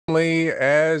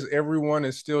As everyone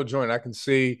is still joining, I can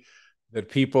see that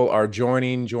people are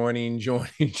joining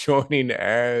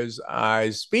as I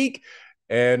speak.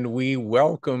 And we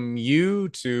welcome you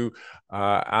to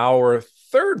our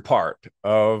third part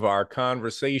of our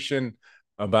conversation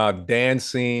about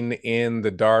dancing in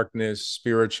the darkness,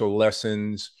 spiritual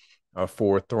lessons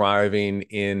for thriving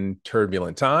in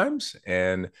turbulent times.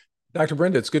 And Dr.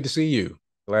 Brenda, it's good to see you.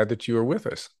 Glad that you are with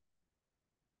us.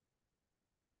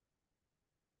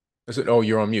 Is it? Oh,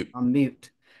 you're on mute. On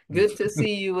mute. Good to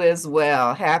see you as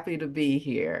well. Happy to be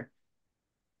here.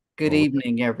 Good Well,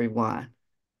 evening, everyone.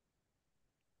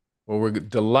 we're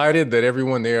delighted that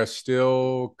everyone there is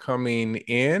still coming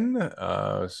in.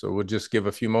 So we'll just give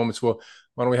a few moments. Well,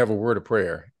 why don't we have a word of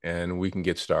prayer and we can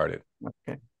get started?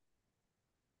 Okay.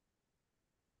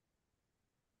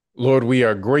 Lord, we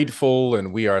are grateful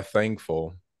and we are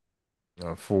thankful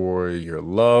for your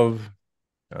love,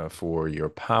 for your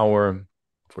power,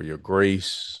 for your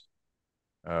grace,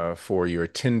 for your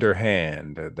tender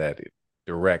hand that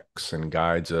directs and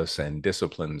guides us and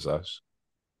disciplines us.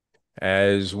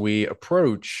 As we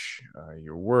approach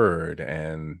your word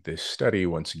and this study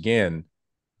once again,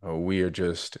 we are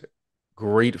just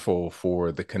grateful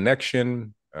for the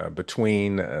connection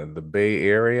between the Bay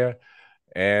Area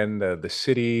and the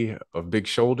city of Big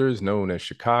Shoulders, known as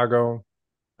Chicago,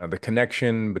 the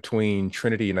connection between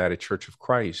Trinity United Church of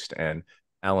Christ and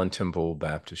Allen Temple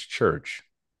Baptist Church.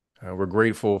 We're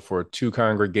grateful for two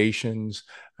congregations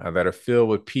that are filled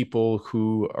with people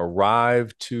who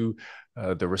arrived to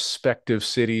the respective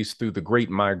cities through the Great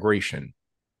Migration.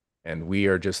 And we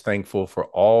are just thankful for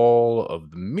all of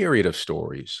the myriad of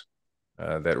stories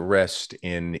that rest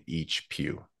in each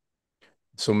pew.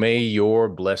 So may your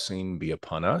blessing be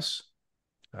upon us,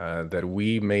 that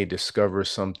we may discover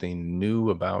something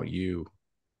new about you,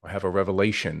 or have a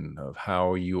revelation of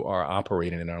how you are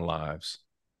operating in our lives.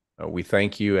 We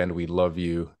thank you and we love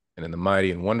you. And in the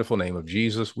mighty and wonderful name of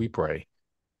Jesus, we pray.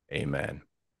 Amen.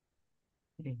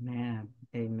 Amen.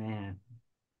 Amen.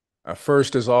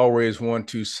 First, as always, want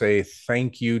to say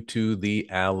thank you to the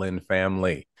Allen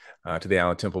family, to the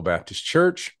Allen Temple Baptist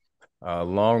Church,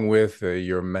 along with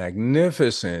your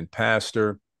magnificent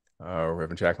pastor,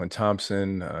 Reverend Jacqueline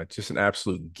Thompson. Just an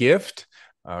absolute gift.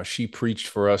 She preached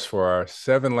for us for our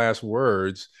 7 last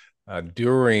words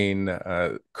during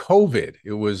COVID.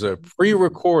 It was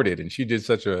pre-recorded, and she did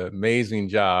such an amazing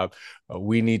job.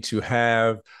 We need to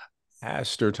have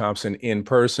Pastor Thompson in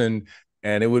person,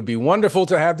 and it would be wonderful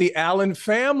to have the Allen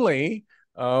family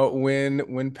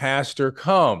when Pastor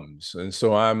comes. And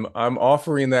so I'm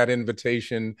offering that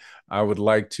invitation. I would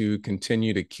like to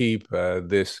continue to keep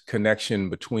this connection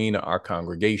between our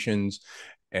congregations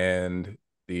and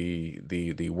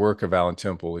the work of Allen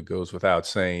Temple. It goes without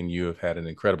saying, you have had an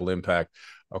incredible impact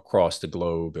across the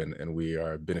globe, and we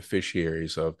are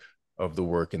beneficiaries of the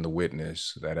work and the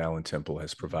witness that Allen Temple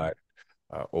has provided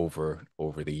over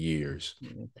the years.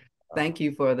 Thank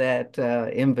you for that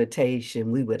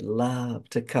invitation. We would love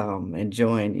to come and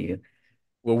join you.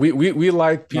 Well, we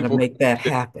like Got to people. make that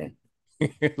happen.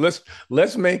 let's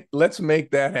let's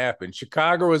make that happen.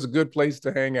 Chicago is a good place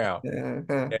to hang out.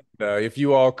 Uh-huh. And, if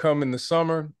you all come in the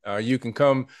summer, you can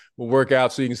come. We'll work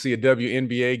out so you can see a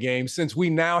WNBA game. Since we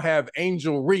now have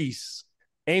Angel Reese,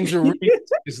 Angel Reese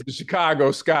is the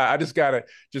Chicago Sky. I just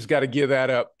gotta give that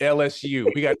up.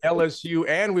 LSU. We got LSU,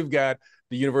 and we've got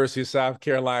the University of South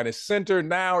Carolina Center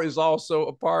now is also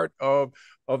a part of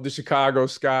the Chicago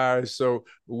Sky. So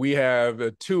we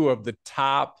have two of the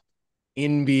top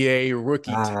NBA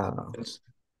rookie Wow. talents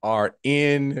are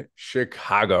in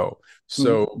Chicago.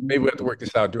 So maybe we have to Mhm. work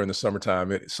this out during the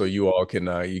summertime so you all can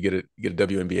you get a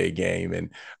WNBA game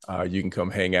and you can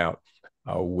come hang out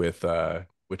with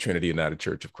Trinity United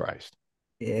Church of Christ.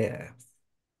 Yeah.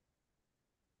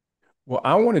 Well,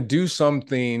 I want to do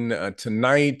something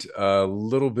tonight a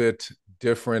little bit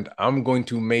different. I'm going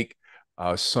to make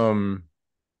some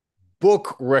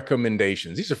book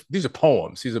recommendations. These are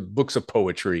poems. These are books of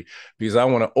poetry because I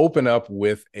want to open up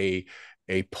with a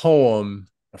poem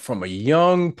from a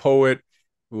young poet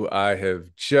who I have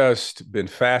just been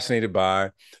fascinated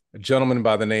by, a gentleman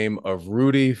by the name of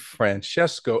Rudy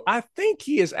Francesco. I think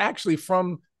he is actually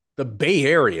from the Bay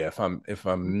Area, if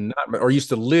I'm not, or used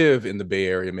to live in the Bay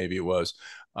Area, maybe it was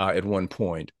at one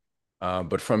point.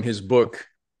 But from his book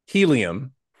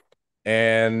Helium,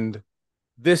 and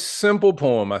this simple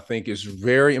poem, I think, is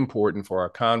very important for our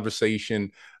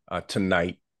conversation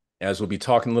tonight, as we'll be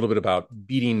talking a little bit about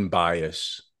beating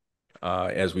bias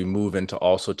as we move into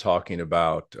also talking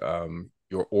about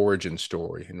your origin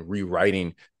story and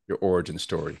rewriting your origin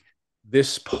story.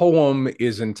 This poem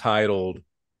is entitled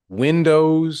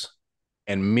Windows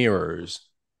and Mirrors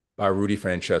by Rudy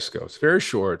Francesco. It's very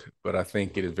short, but I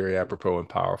think it is very apropos and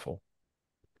powerful.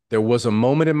 There was a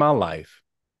moment in my life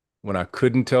when I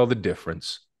couldn't tell the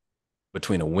difference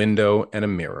between a window and a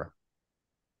mirror.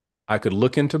 I could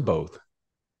look into both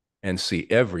and see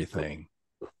everything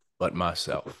but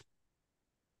myself.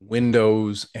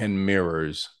 Windows and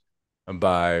Mirrors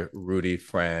by Rudy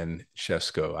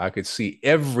Francesco. I could see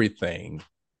everything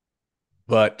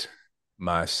but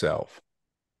myself.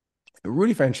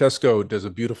 Rudy Francesco does a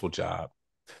beautiful job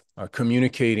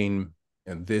communicating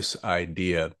this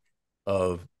idea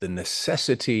of the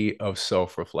necessity of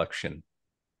self-reflection.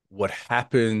 What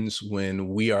happens when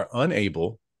we are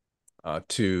unable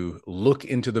to look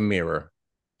into the mirror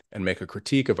and make a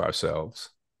critique of ourselves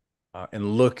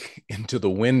and look into the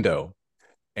window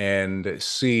and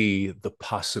see the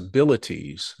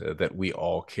possibilities that we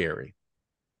all carry,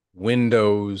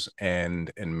 windows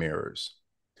and mirrors.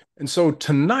 And so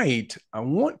tonight, I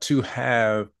want to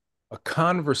have a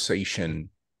conversation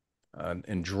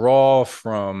and draw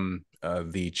from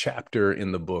the chapter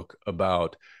in the book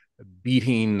about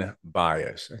beating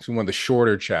bias. Actually, one of the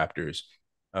shorter chapters,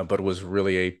 but it was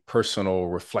really a personal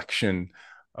reflection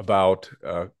about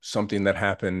something that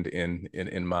happened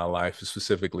in my life,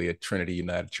 specifically at Trinity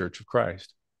United Church of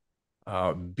Christ.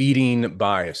 Beating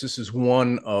bias. This is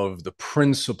one of the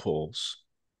principle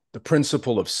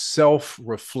of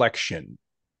self-reflection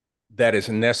that is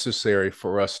necessary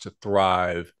for us to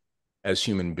thrive as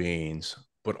human beings,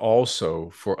 but also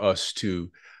for us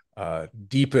to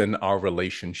deepen our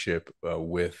relationship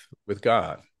with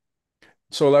God.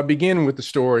 So I begin with the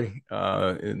story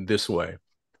in this way.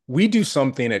 We do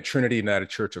something at Trinity United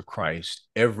Church of Christ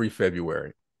every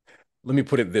February. Let me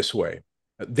put it this way.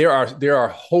 There are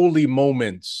holy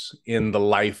moments in the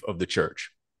life of the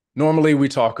church. Normally, we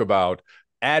talk about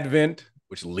Advent,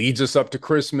 which leads us up to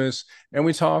Christmas, and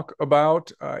we talk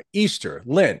about Easter,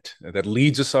 Lent, that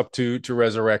leads us up to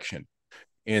resurrection.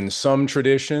 In some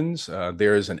traditions,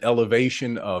 there is an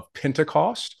elevation of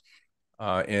Pentecost.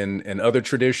 In other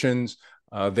traditions,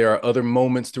 there are other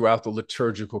moments throughout the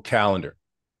liturgical calendar.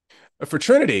 For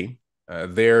Trinity,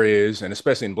 there is, and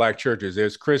especially in Black churches,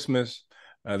 there's Christmas,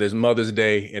 there's Mother's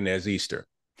Day, and there's Easter.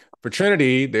 For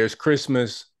Trinity, there's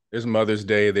Christmas, there's Mother's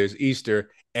Day, there's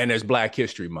Easter, and there's Black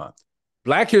History Month.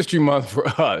 Black History Month for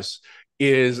us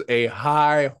is a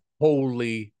high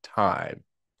holy time.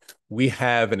 We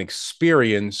have an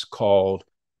experience called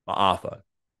Maafa.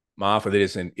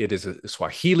 Maafa, it is a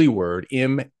Swahili word,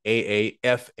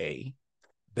 Maafa,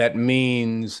 that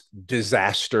means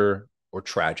disaster or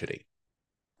tragedy.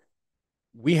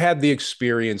 We had the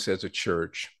experience as a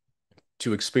church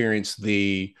to experience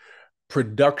the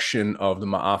production of the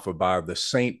Maafa by the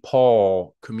St.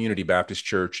 Paul Community Baptist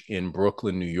Church in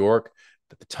Brooklyn, New York,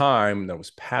 at the time that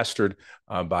was pastored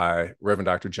by Reverend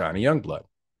Dr. Johnny Youngblood.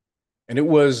 And it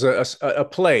was a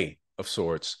play of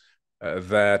sorts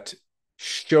that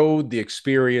showed the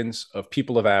experience of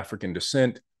people of African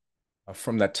descent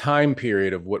from that time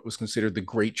period of what was considered the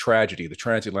Great Tragedy, the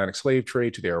transatlantic slave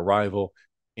trade, to their arrival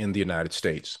in the United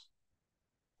States.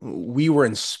 We were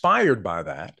inspired by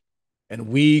that, and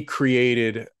we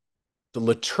created the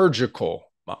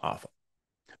liturgical Ma'afa.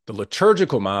 The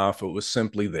liturgical Ma'afa was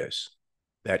simply this,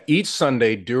 that each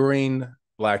Sunday during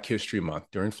Black History Month,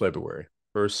 during February,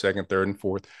 first, second, third, and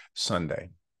fourth Sunday,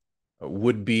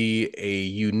 would be a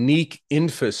unique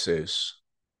emphasis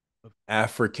of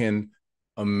African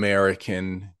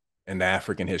American and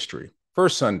African history.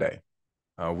 First Sunday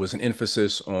was an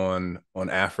emphasis on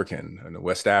African and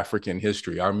West African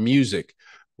history. Our music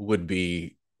would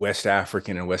be West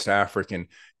African and West African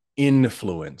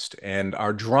influenced, and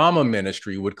our drama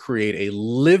ministry would create a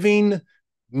living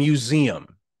museum.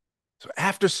 So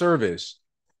after service,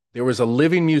 there was a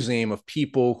living museum of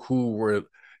people who were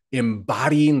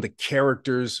embodying the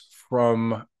characters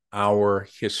from our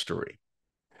history.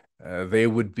 They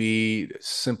would be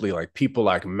simply like people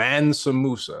like Mansa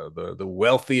Musa, the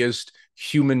wealthiest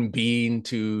human being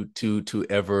to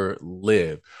ever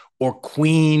live, or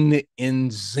Queen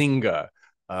Nzinga,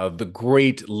 the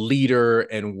great leader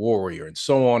and warrior, and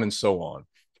so on and so on.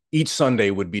 Each Sunday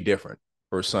would be different.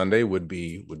 First Sunday would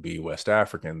be West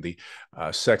African. The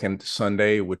second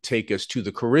Sunday would take us to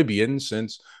the Caribbean,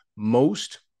 since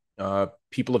most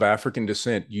people of African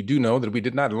descent, you do know that we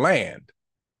did not land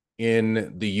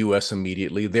in the U.S.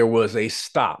 immediately. There was a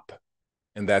stop,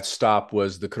 and that stop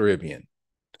was the Caribbean.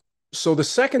 So the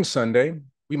second Sunday,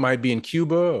 we might be in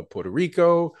Cuba or Puerto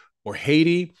Rico or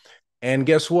Haiti, and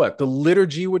guess what? The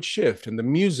liturgy would shift and the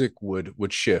music would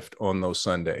shift on those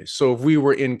Sundays. So if we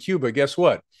were in Cuba, guess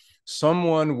what?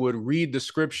 Someone would read the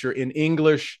scripture in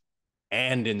English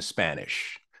and in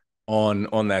Spanish.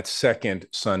 on that second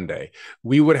Sunday.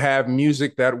 We would have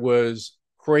music that was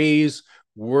praise,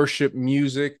 worship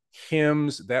music,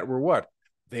 hymns that were what?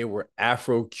 They were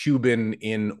Afro-Cuban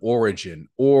in origin,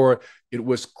 or it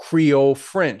was Creole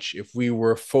French if we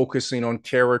were focusing on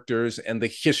characters and the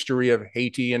history of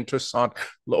Haiti and Toussaint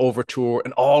Louverture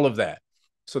and all of that.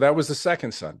 So that was the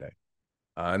second Sunday.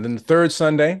 And then the third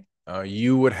Sunday,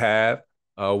 you would have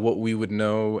what we would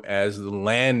know as the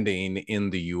landing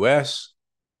in the U.S.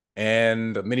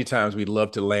 And many times we'd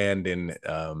love to land in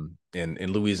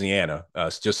Louisiana,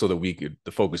 just so that we could,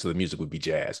 the focus of the music would be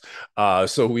jazz.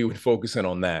 So we would focus in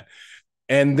on that.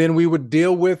 And then we would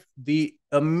deal with the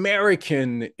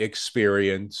American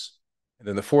experience. And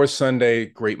then the fourth Sunday,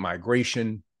 Great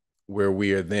Migration, where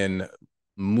we are then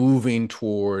moving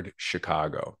toward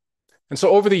Chicago. And so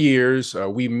over the years,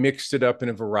 we mixed it up in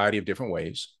a variety of different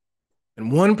ways.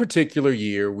 And one particular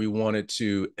year, we wanted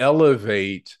to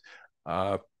elevate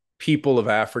uh, people of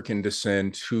African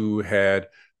descent who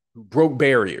broke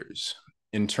barriers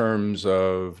in terms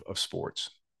of sports.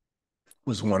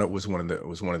 Was one of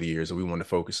the years that we wanted to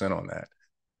focus in on that.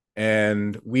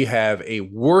 And we have a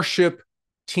worship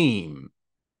team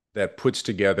that puts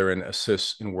together and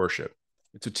assists in worship.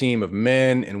 It's a team of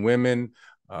men and women,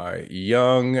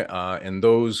 young and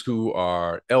those who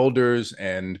are elders,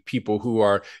 and people who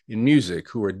are in music,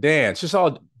 who are dance, just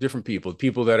all different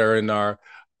people that are in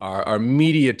our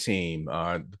media team,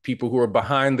 the people who are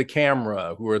behind the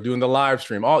camera, who are doing the live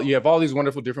stream. You have all these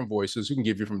wonderful different voices who can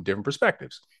give you from different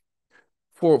perspectives.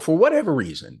 For whatever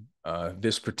reason,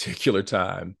 this particular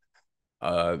time,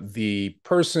 the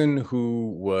person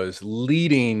who was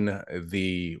leading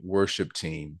the worship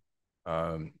team,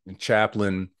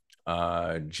 Chaplain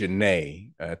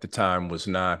Janae, at the time was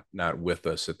not with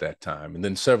us at that time, and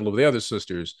then several of the other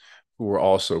sisters who were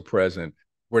also present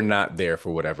were not there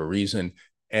for whatever reason,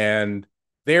 and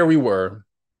there we were.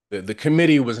 The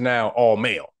committee was now all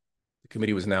male. The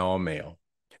committee was now all male,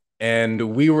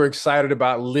 and we were excited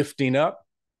about lifting up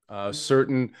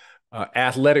certain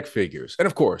athletic figures. And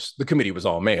of course, the committee was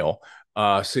all male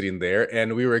sitting there,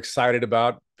 and we were excited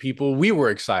about people we were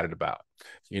excited about.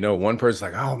 One person's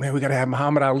like, oh man, we got to have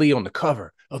Muhammad Ali on the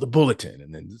cover of the bulletin.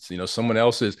 And then, someone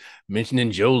else is mentioning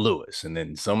Joe Louis. And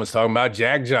then someone's talking about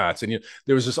Jack Johnson.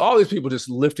 There was just all these people just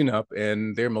lifting up,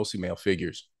 and they're mostly male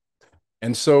figures.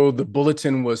 And so the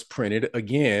bulletin was printed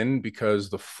again because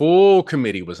the full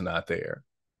committee was not there.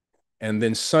 And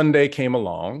then Sunday came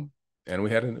along, and we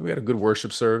had a good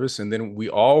worship service. And then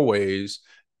the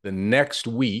next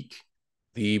week,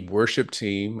 the worship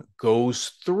team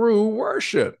goes through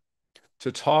worship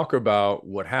to talk about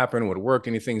what happened, what worked,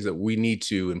 any things that we need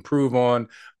to improve on.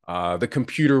 The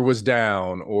computer was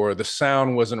down, or the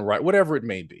sound wasn't right, whatever it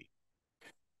may be.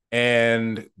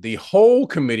 And the whole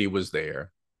committee was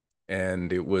there,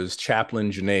 and it was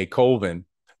Chaplain Janae Colvin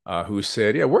who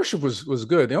said, "Yeah, worship was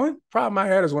good. The only problem I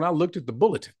had is when I looked at the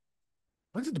bulletin.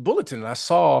 And I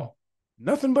saw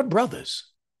nothing but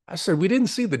brothers." I said, "We didn't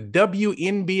see the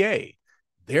WNBA.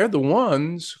 They're the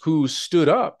ones who stood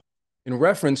up in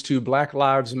reference to Black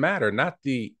Lives Matter, not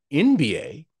the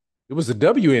NBA. It was the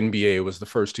WNBA was the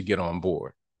first to get on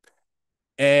board."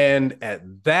 And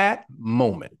at that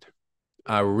moment,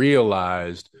 I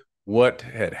realized what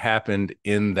had happened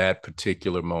in that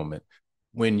particular moment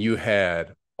when you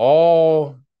had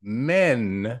all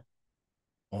men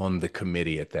on the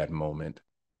committee at that moment.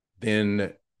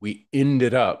 Then we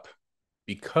ended up,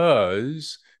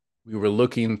 because we were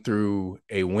looking through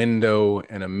a window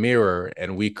and a mirror,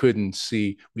 and we could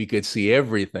see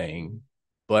everything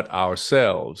but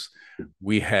ourselves.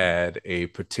 We had a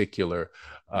particular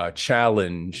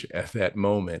challenge at that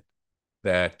moment,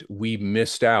 that we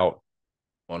missed out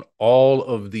on all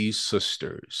of these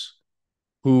sisters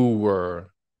who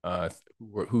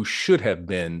should have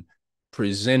been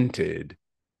presented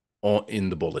in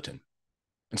the bulletin.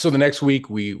 And so the next week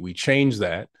we changed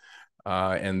that,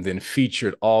 and then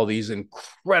featured all these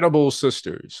incredible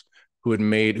sisters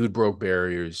who'd broke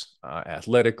barriers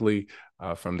athletically,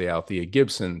 from the Althea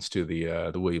Gibsons to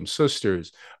the Williams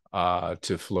sisters,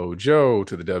 to Flo Jo,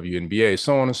 to the WNBA,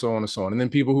 so on and so on and so on. And then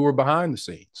people who were behind the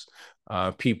scenes,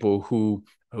 people who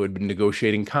had been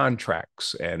negotiating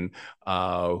contracts, and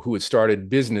who had started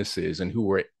businesses, and who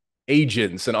were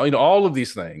agents, and all of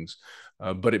these things.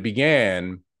 But it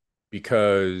began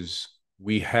because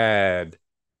we had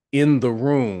in the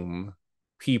room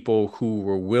people who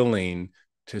were willing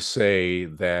to say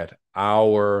that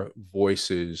our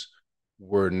voices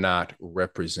were not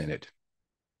represented.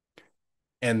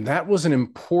 And that was an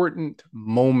important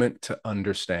moment to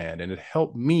understand. And it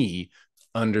helped me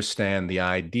understand the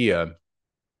idea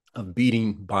of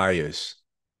beating bias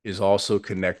is also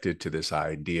connected to this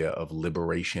idea of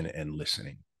liberation and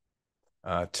listening.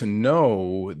 To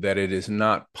know that it is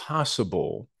not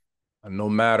possible, no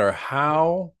matter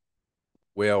how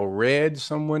well read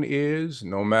someone is,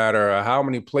 no matter how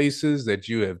many places that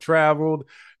you have traveled,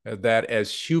 that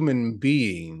as human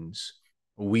beings,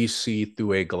 we see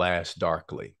through a glass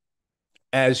darkly.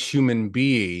 As human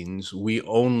beings, we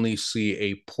only see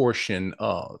a portion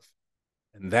of.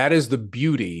 And that is the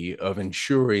beauty of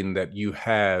ensuring that you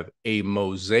have a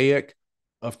mosaic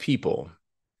of people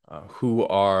who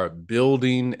are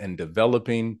building and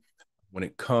developing when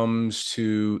it comes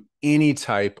to any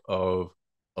type of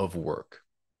work.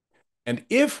 And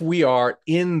if we are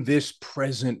in this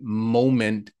present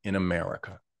moment in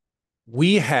America,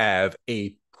 we have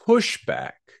a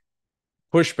pushback.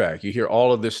 Pushback. You hear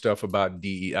all of this stuff about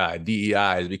DEI. DEI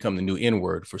has become the new N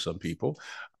word for some people,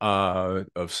 of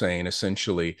saying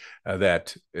essentially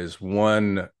that as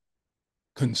one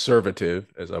conservative,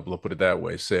 as I'll put it that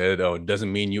way, said, oh, it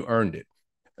doesn't mean you earned it.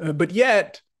 But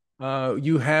yet,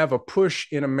 you have a push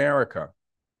in America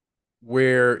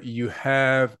where you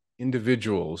have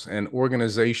individuals and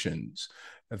organizations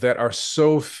that are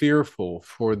so fearful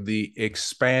for the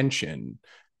expansion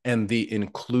and the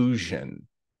inclusion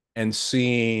and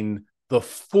seeing the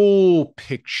full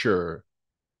picture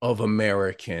of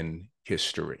American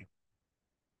history.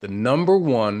 The number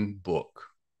one book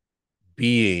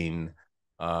being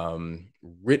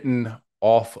written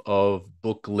off of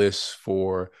book lists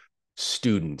for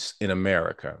students in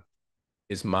America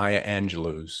is Maya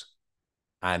Angelou's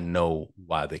I Know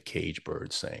Why the Cage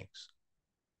Bird Sings.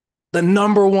 The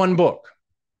number one book.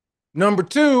 Number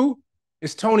two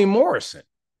is Toni Morrison.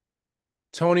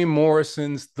 Toni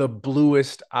Morrison's The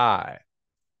Bluest Eye.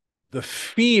 The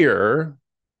fear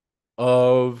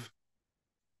of,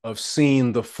 of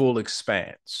seeing the full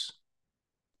expanse.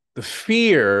 The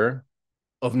fear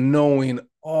of knowing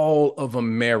all of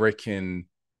American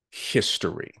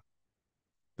history.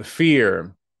 The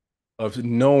fear of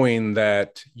knowing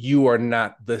that you are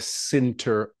not the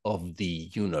center of the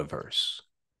universe.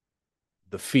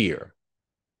 The fear.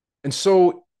 And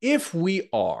so, if we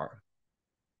are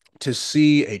to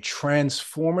see a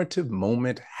transformative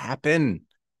moment happen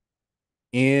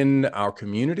in our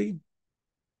community,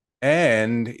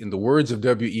 and in the words of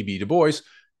W.E.B. Du Bois,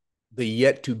 the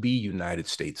yet to be United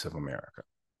States of America,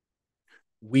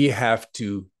 we have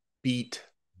to beat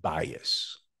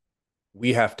bias.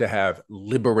 We have to have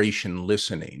liberation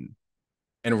listening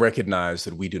and recognize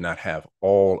that we do not have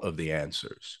all of the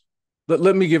answers.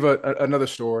 Let me give another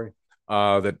story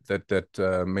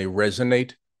that may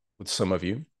resonate with some of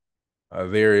you.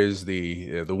 There is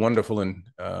the wonderful and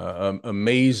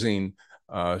amazing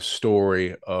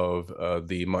story of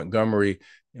the Montgomery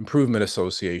Improvement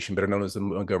Association, better known as the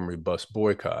Montgomery Bus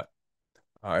Boycott.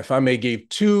 If I may give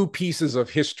two pieces of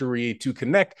history to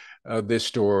connect this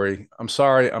story, I'm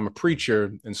sorry, I'm a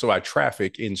preacher, and so I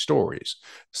traffic in stories.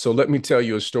 So let me tell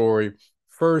you a story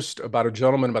first about a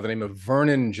gentleman by the name of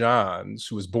Vernon Johns,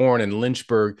 who was born in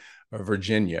Lynchburg,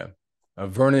 Virginia.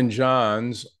 Vernon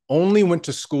Johns only went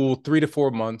to school 3 to 4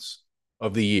 months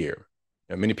of the year.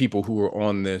 And many people who are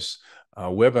on this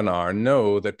webinar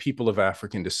know that people of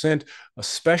African descent,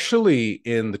 especially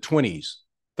in the 20s,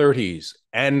 30s,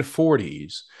 and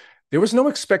 40s, there was no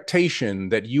expectation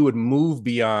that you would move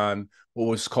beyond what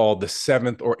was called the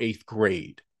 7th or 8th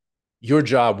grade. Your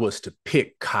job was to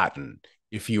pick cotton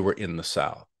if you were in the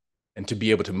South. And to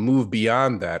be able to move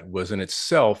beyond that was in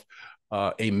itself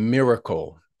a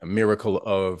miracle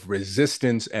of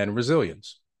resistance and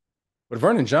resilience. But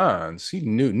Vernon Johns, he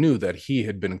knew that he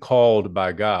had been called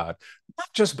by God, not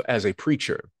just as a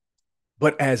preacher,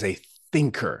 but as a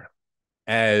thinker,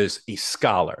 as a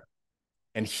scholar.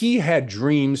 And he had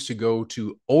dreams to go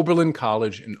to Oberlin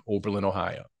College in Oberlin,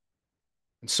 Ohio.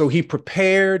 And so he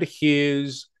prepared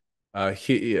his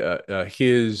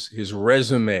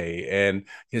resume and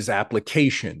his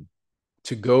application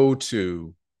to go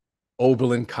to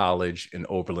Oberlin College in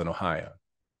Oberlin, Ohio.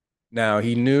 Now,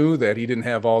 he knew that he didn't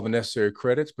have all the necessary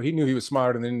credits, but he knew he was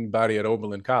smarter than anybody at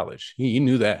Oberlin College. He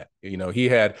knew that. You know, he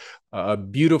had a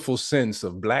beautiful sense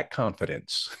of Black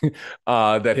confidence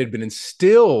that had been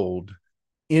instilled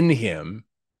in him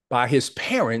by his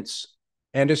parents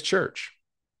and his church.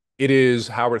 It is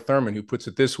Howard Thurman who puts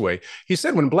it this way. He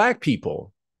said, when Black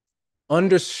people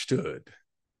understood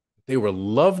they were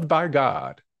loved by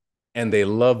God and they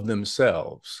loved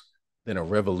themselves, then a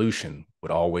revolution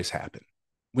would always happen.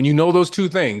 When you know those two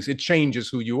things, it changes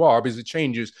who you are because it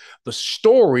changes the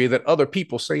story that other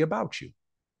people say about you.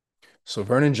 So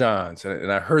Vernon Johns,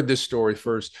 and I heard this story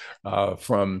first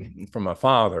from my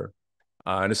father,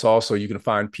 And it's also, you can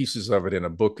find pieces of it in a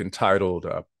book entitled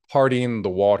Partying the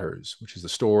Waters, which is the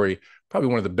story, probably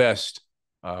one of the best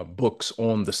books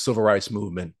on the civil rights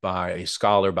movement by a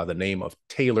scholar by the name of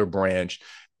Taylor Branch.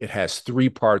 It has 3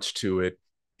 parts to it.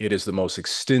 It is the most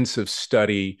extensive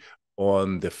study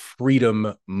on the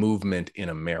freedom movement in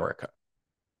America.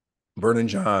 Vernon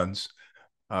Johns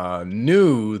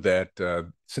knew that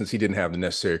since he didn't have the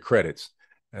necessary credits,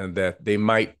 and that they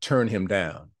might turn him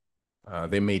down.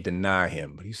 They may deny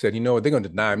him, but he said, you know what, they're going to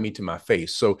deny me to my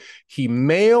face. So he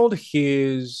mailed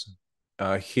his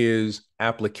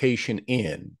application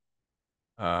in,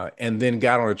 and then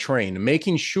got on a train,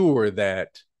 making sure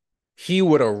that he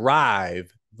would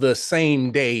arrive the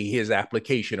same day his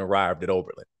application arrived at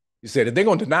Oberlin. He said, if they're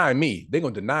going to deny me, they're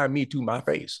going to deny me to my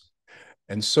face.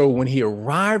 And so when he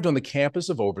arrived on the campus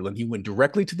of Oberlin, he went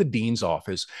directly to the dean's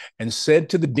office and said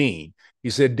to the dean, he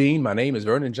said, Dean, my name is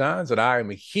Vernon Johns, and I am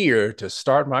here to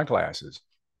start my classes.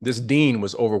 This dean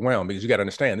was overwhelmed because you got to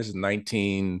understand, this is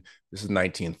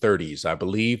 1930s, I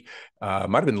believe.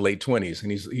 Might have been the late 20s.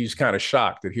 And he's kind of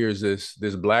shocked that here's this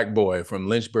black boy from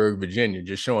Lynchburg, Virginia,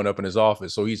 just showing up in his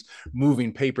office. So he's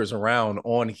moving papers around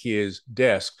on his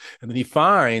desk. And then he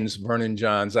finds Vernon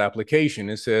Johns' application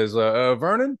and says,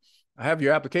 Vernon, I have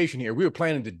your application here. We were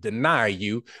planning to deny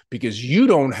you because you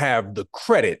don't have the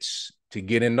credits to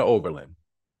get into Oberlin.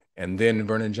 And then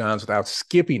Vernon Johns, without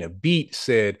skipping a beat,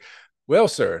 said, well,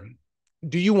 sir,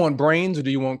 do you want brains or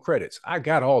do you want credits? I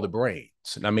got all the brains,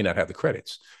 and I may not have the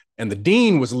credits. And the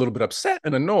dean was a little bit upset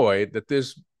and annoyed that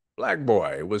this black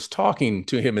boy was talking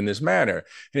to him in this manner.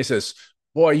 And he says,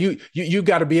 boy, you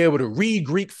got to be able to read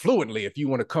Greek fluently if you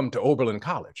want to come to Oberlin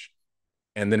College.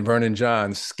 And then Vernon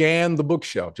Johns scanned the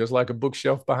bookshelf, just like a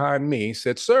bookshelf behind me,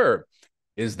 said, sir,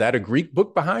 is that a Greek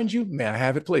book behind you? May I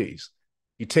have it, please?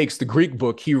 He takes the Greek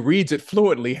book, he reads it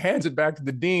fluently, hands it back to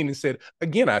the dean and said,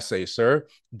 again, I say, sir,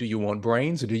 do you want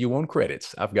brains or do you want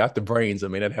credits? I've got the brains, I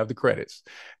may not have the credits.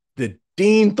 The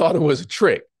dean thought it was a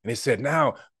trick. And he said,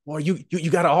 now, boy, you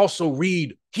got to also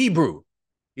read Hebrew.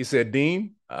 He said,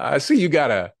 Dean, I see you got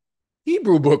a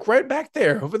Hebrew book right back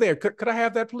there, over there. Could I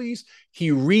have that, please? He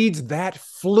reads that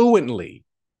fluently,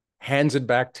 hands it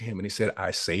back to him, and he said, I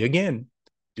say again,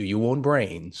 do you want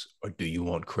brains or do you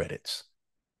want credits?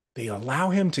 They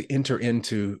allow him to enter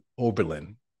into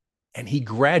Oberlin, and he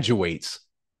graduates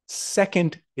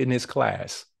second in his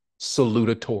class,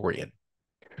 salutatorian.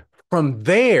 From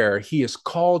there, he is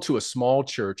called to a small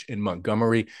church in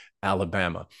Montgomery,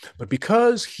 Alabama. But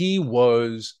because he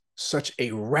was such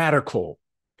a radical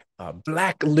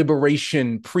Black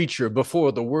liberation preacher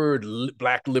before the word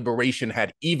Black liberation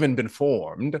had even been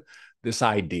formed, this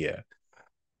idea,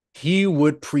 he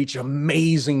would preach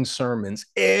amazing sermons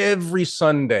every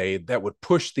Sunday that would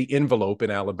push the envelope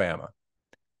in Alabama.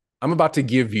 I'm about to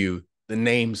give you the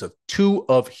names of 2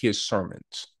 of his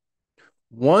sermons.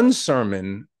 One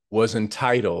sermon was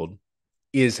entitled,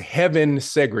 Is Heaven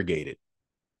Segregated?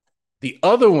 The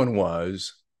other one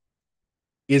was,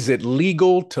 Is it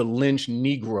legal to lynch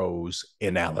Negroes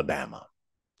in Alabama?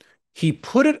 He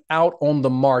put it out on the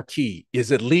marquee.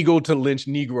 Is it legal to lynch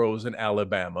Negroes in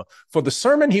Alabama? For the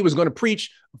sermon he was going to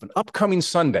preach of an upcoming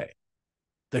Sunday.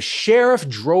 The sheriff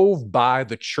drove by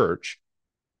the church,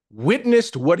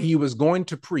 witnessed what he was going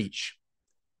to preach,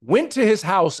 went to his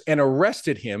house and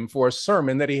arrested him for a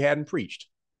sermon that he hadn't preached.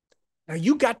 Now,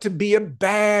 you got to be a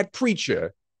bad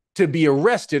preacher to be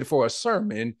arrested for a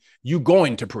sermon you're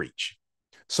going to preach.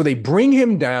 So they bring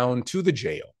him down to the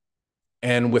jail,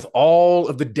 and with all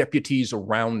of the deputies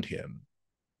around him,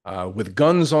 with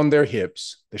guns on their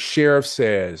hips, the sheriff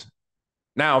says,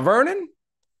 now, Vernon,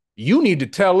 you need to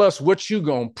tell us what you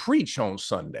gonna preach on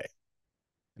Sunday.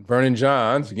 And Vernon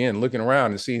Johns, again, looking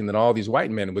around and seeing that all these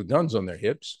white men with guns on their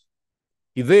hips,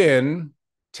 he then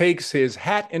takes his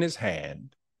hat in his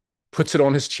hand, puts it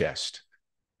on his chest,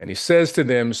 and he says to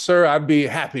them, sir, I'd be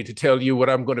happy to tell you what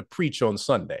I'm going to preach on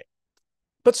Sunday.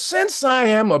 But since I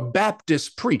am a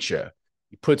Baptist preacher,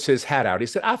 he puts his hat out. He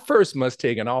said, I first must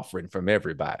take an offering from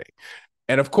everybody.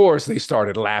 And of course, they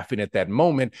started laughing at that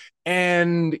moment,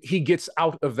 and he gets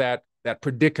out of that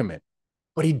predicament.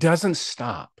 But he doesn't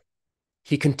stop.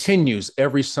 He continues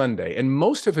every Sunday. And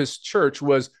most of his church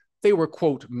they were,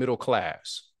 quote, middle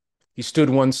class. He stood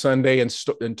one Sunday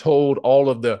and told all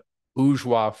of the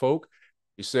bourgeois folk,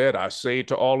 he said, I say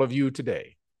to all of you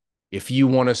today, if you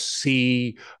want to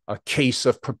see a case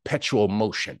of perpetual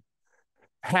motion,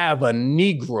 have a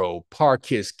Negro park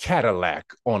his Cadillac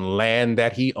on land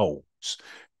that he owns.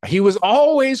 He was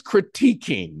always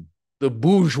critiquing the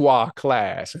bourgeois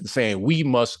class and saying we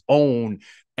must own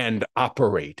and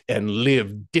operate and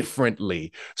live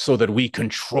differently so that we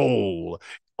control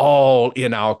all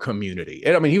in our community.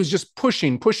 And I mean, he was just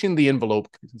pushing the envelope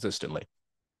consistently.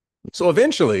 So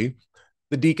eventually,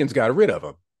 the deacons got rid of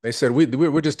him. They said,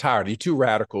 we're just tired. You're too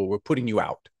radical. We're putting you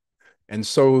out. And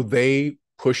so they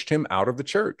pushed him out of the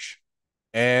church.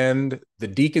 And the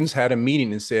deacons had a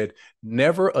meeting and said,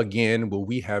 never again will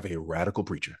we have a radical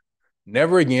preacher.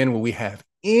 Never again will we have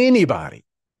anybody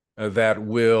that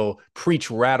will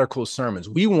preach radical sermons.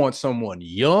 We want someone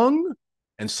young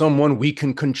and someone we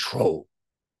can control.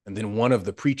 And then one of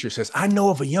the preachers says, I know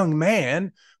of a young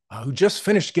man who just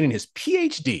finished getting his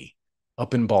PhD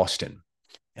up in Boston.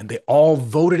 And they all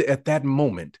voted at that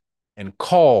moment and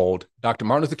called Dr.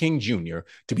 Martin Luther King Jr.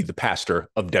 to be the pastor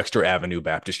of Dexter Avenue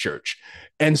Baptist Church.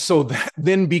 And so that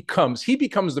then he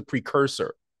becomes the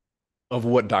precursor of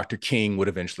what Dr. King would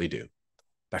eventually do.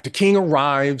 Dr. King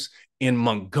arrives in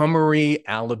Montgomery,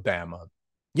 Alabama.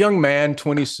 Young man,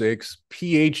 26,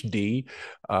 PhD,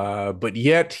 but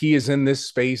yet he is in this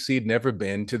space he'd never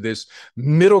been, to this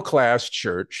middle-class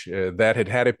church that had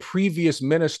had a previous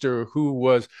minister who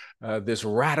was this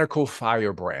radical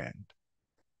firebrand.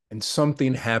 And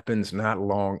something happens not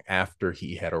long after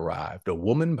he had arrived. A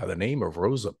woman by the name of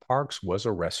Rosa Parks was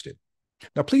arrested.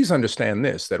 Now, please understand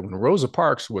this, that when Rosa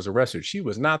Parks was arrested, she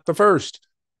was not the first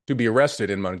to be arrested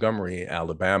in Montgomery,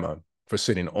 Alabama, for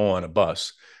sitting on a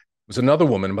bus. It was another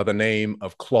woman by the name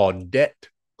of Claudette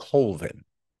Colvin,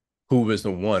 who was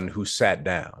the one who sat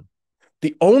down.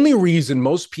 The only reason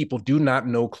most people do not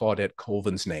know Claudette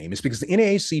Colvin's name is because the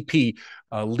NAACP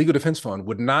Legal Defense Fund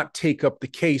would not take up the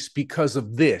case because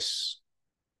of this.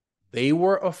 They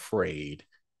were afraid,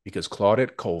 because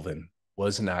Claudette Colvin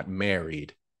was not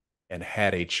married and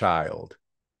had a child,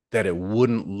 that it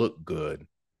wouldn't look good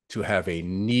to have a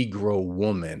Negro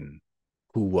woman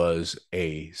who was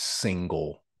a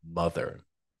single mother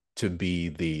to be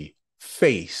the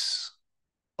face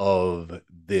of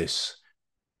this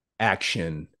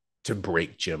action to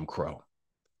break Jim Crow.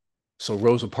 So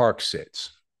Rosa Parks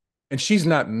sits, and she's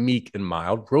not meek and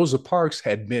mild. Rosa Parks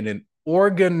had been an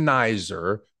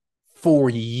organizer for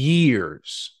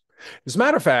years. As a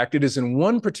matter of fact, it is in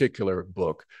one particular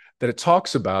book that it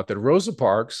talks about that Rosa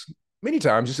Parks many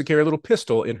times used to carry a little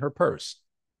pistol in her purse.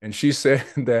 And she said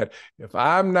that if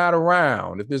I'm not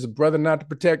around, if there's a brother not to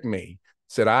protect me,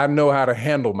 said, I know how to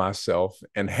handle myself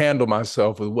and handle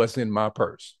myself with what's in my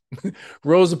purse.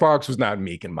 Rosa Parks was not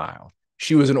meek and mild.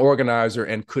 She was an organizer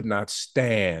and could not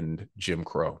stand Jim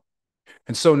Crow.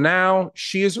 And so now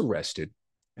she is arrested.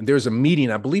 And there's a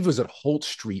meeting, I believe it was at Holt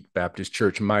Street Baptist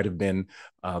Church, might have been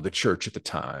the church at the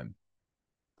time,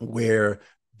 where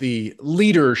the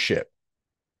leadership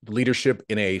in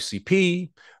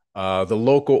AACP, the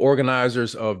local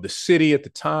organizers of the city at the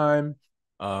time,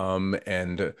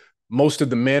 and most of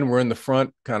the men were in the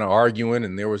front kind of arguing,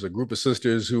 and there was a group of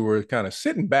sisters who were kind of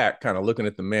sitting back, kind of looking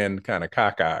at the men kind of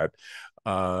cockeyed.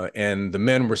 And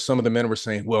some of the men were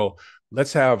saying, well,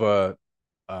 let's have have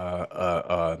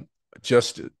the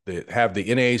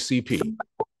NAACP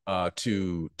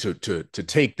to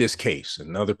take this case. And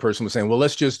another person was saying, well,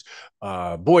 let's just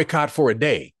boycott for a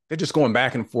day. They're just going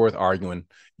back and forth arguing,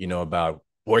 about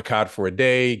boycott for a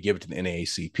day, give it to the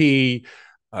NAACP.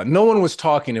 No one was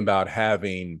talking about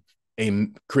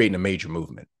creating a major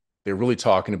movement. They're really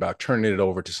talking about turning it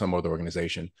over to some other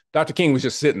organization. Dr. King was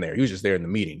just sitting there. He was just there in the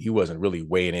meeting. He wasn't really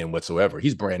weighing in whatsoever.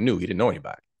 He's brand new. He didn't know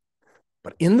anybody.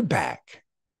 But in the back,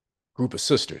 group of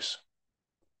sisters,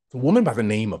 a woman by the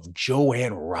name of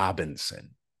Joanne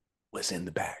Robinson was in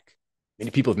the back.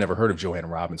 Many people have never heard of Joanne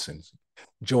Robinson.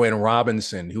 Joanne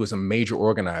Robinson, who was a major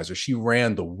organizer, she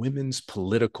ran the Women's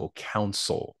Political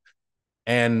Council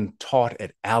and taught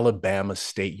at Alabama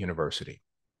State University.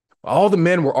 All the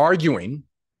men were arguing.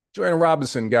 Joanne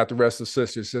Robinson got the rest of the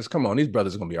sisters, says, come on, these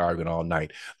brothers are going to be arguing all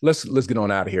night. Let's get on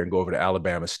out of here and go over to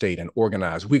Alabama State and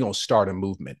organize. We're going to start a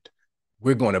movement.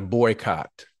 We're going to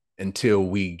boycott until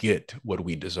we get what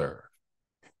we deserve.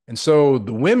 And so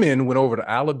the women went over to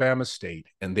Alabama State,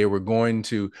 and they were going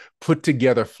to put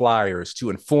together flyers to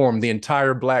inform the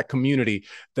entire Black community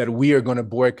that we are going to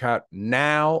boycott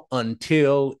now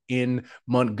until in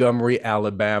Montgomery,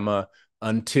 Alabama,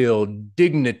 until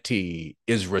dignity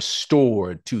is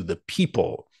restored to the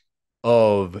people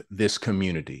of this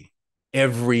community.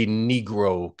 Every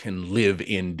Negro can live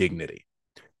in dignity.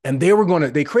 And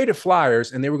they created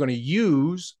flyers, and they were going to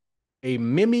use a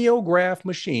mimeograph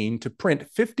machine to print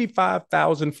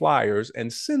 55,000 flyers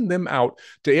and send them out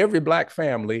to every Black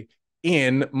family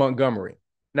in Montgomery.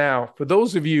 Now, for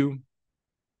those of you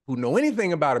who know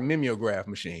anything about a mimeograph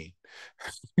machine,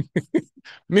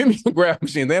 mimeograph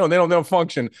machines, they don't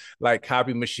function like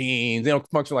copy machines. They don't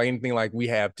function like anything like we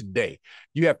have today.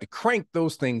 You have to crank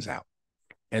those things out.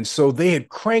 And so they had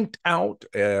cranked out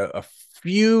a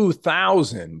few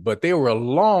thousand, but they were a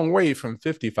long way from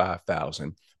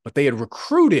 55,000. But they had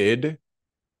recruited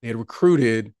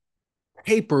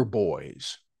paper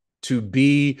boys to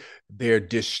be their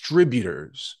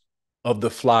distributors of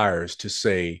the flyers to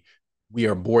say, we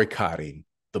are boycotting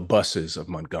the buses of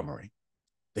Montgomery.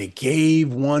 They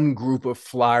gave one group of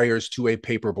flyers to a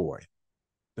paper boy.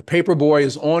 The paper boy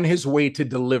is on his way to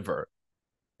deliver,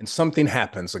 and something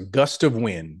happens. A gust of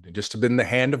wind, just been the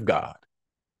hand of God,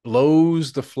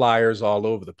 blows the flyers all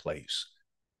over the place.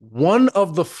 One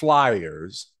of the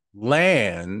flyers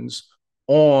lands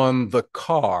on the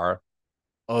car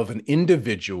of an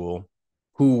individual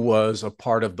who was a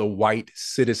part of the White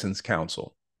Citizens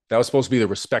Council. That was supposed to be the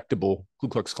respectable Ku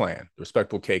Klux Klan, the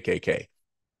respectable KKK.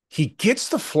 He gets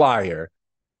the flyer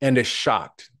and is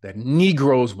shocked that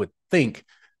Negroes would think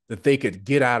that they could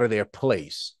get out of their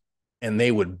place and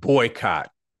they would boycott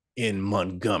in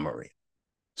Montgomery.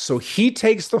 So he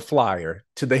takes the flyer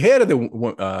to the head of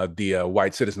the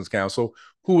White Citizens Council,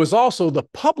 who was also the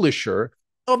publisher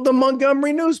of the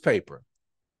Montgomery newspaper.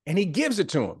 And he gives it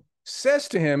to him, says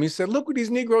to him, he said, look what these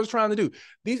Negroes trying to do.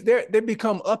 They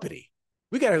become uppity.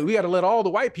 We gotta let all the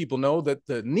white people know that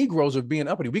the Negroes are being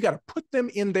uppity. We gotta put them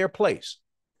in their place.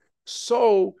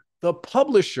 So the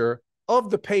publisher of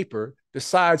the paper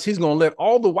decides he's gonna let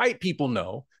all the white people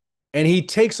know, and he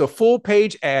takes a full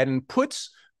page ad and puts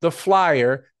the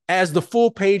flyer as the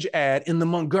full page ad in the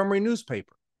Montgomery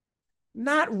newspaper,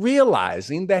 not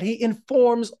realizing that he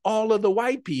informs all of the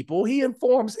white people. He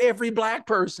informs every Black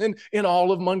person in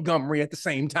all of Montgomery at the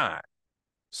same time.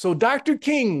 So Dr.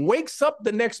 King wakes up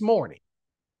the next morning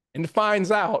and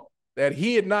finds out that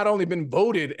he had not only been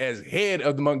voted as head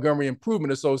of the Montgomery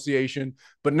Improvement Association,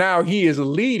 but now he is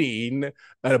leading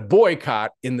a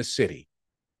boycott in the city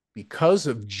because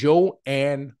of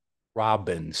Joanne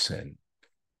Robinson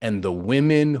and the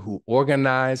women who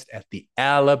organized at the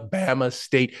Alabama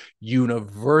State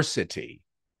University.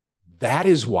 That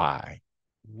is why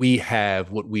we have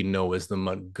what we know as the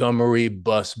Montgomery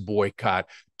bus boycott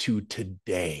to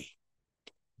today.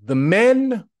 The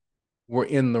men were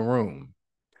in the room,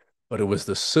 but it was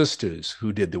the sisters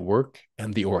who did the work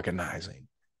and the organizing.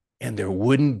 And there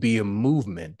wouldn't be a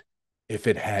movement if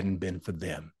it hadn't been for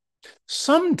them.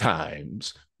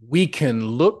 Sometimes we can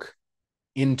look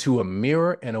into a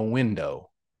mirror and a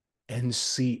window and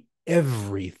see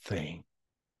everything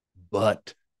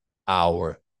but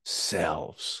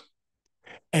ourselves.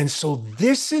 And so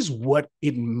this is what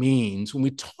it means when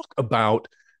we talk about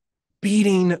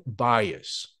beating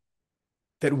bias,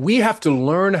 that we have to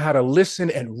learn how to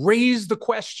listen and raise the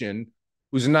question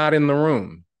who's not in the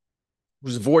room,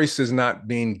 whose voice is not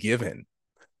being given.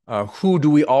 Who do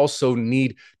we also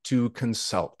need to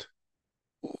consult?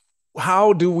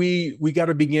 How do we got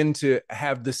to begin to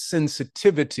have the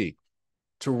sensitivity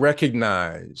to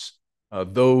recognize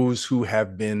those who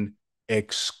have been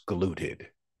excluded.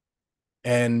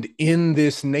 And in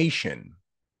this nation,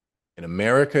 in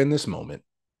America in this moment,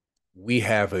 we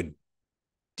have a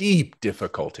deep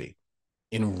difficulty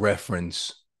in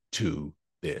reference to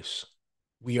this.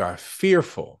 We are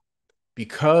fearful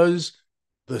because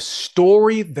the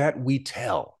story that we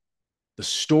tell, the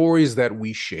stories that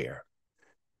we share,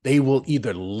 they will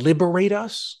either liberate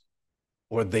us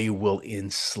or they will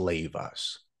enslave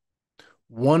us.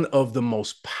 One of the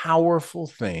most powerful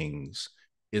things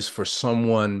is for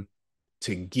someone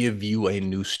to give you a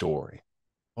new story.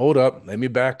 Hold up, let me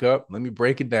back up, let me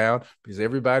break it down, because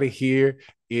everybody here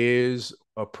is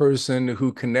a person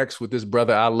who connects with this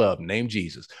brother I love, named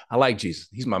Jesus. I like Jesus.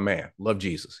 He's my man. Love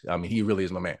Jesus. I mean, he really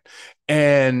is my man.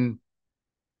 And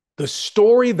the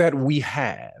story that we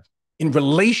have in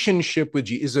relationship with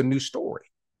Jesus is a new story,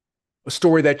 a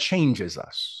story that changes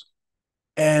us.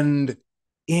 And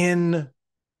in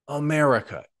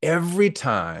America, every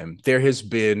time there has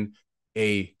been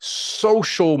a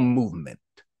social movement,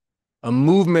 a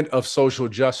movement of social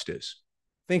justice,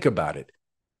 think about it.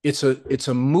 It's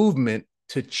a movement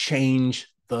to change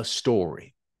the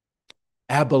story.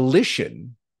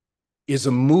 Abolition is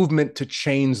a movement to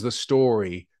change the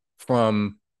story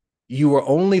from you are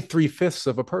only 3/5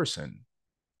 of a person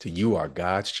to you are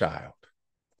God's child.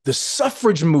 The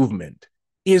suffrage movement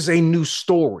is a new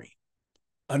story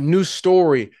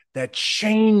that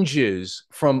changes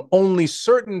from only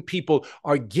certain people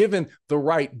are given the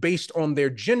right based on their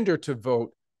gender to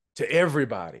vote to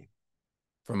everybody,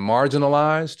 from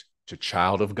marginalized to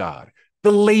child of God.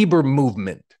 The labor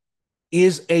movement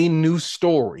is a new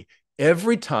story.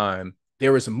 Every time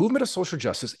there is a movement of social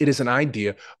justice, it is an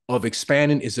idea of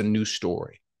expanding is a new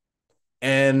story.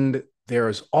 And there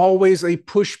is always a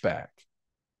pushback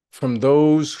from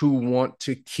those who want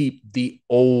to keep the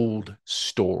old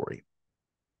story.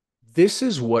 This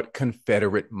is what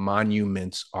Confederate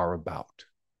monuments are about.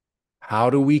 How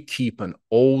do we keep an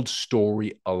old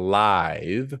story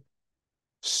alive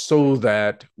so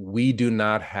that we do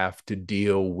not have to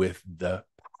deal with the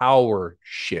power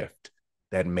shift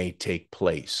that may take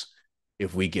place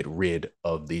if we get rid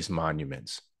of these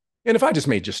monuments? And if I just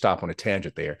may just stop on a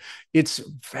tangent there, it's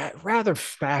rather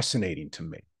fascinating to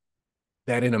me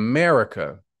that in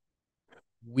America,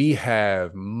 we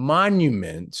have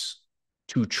monuments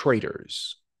to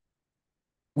traitors.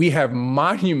 We have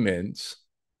monuments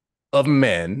of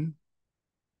men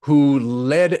who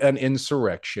led an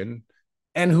insurrection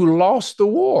and who lost the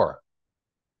war.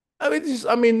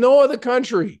 No other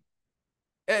country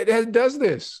does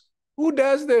this. Who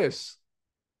does this?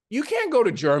 You can't go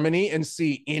to Germany and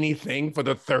see anything for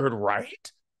the Third Reich.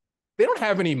 They don't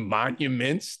have any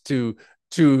monuments to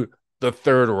the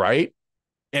Third Reich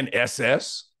and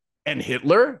SS and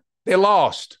Hitler. They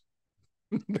lost.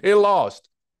 They lost.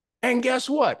 And guess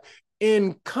what?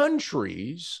 In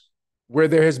countries where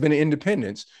there has been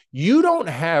independence, you don't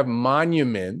have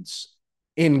monuments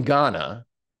in Ghana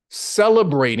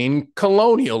celebrating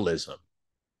colonialism.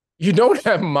 You don't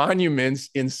have monuments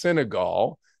in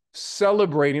Senegal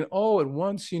celebrating, oh, at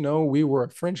once, we were a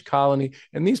French colony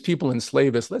and these people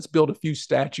enslaved us. Let's build a few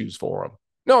statues for them.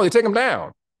 No, they take them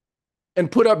down and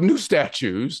put up new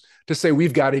statues to say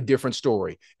we've got a different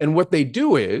story. And what they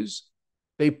do is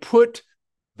they put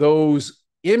those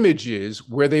images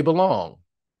where they belong,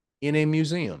 in a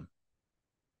museum,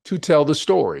 to tell the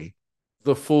story,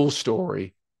 the full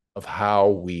story of how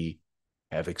we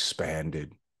have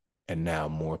expanded and now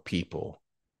more people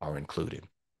are included.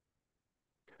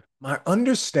 My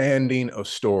understanding of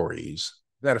stories,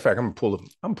 matter of fact, I'm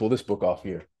gonna pull this book off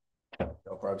here.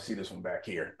 You'll probably see this one back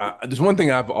here. There's one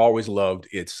thing I've always loved.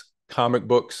 It's comic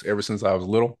books ever since I was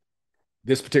little.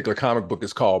 This particular comic book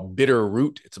is called Bitter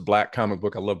Root. It's a Black comic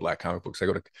book. I love Black comic books. I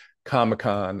go to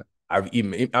Comic-Con. I'm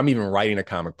even writing a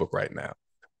comic book right now.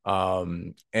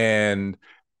 And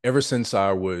ever since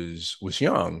I was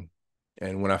young,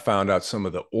 and when I found out some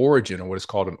of the origin, or what is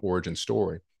called an origin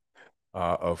story,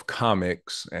 of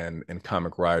comics and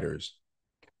comic writers,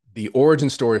 the origin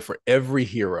story for every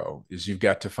hero is you've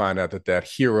got to find out that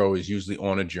hero is usually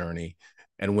on a journey.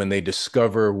 And when they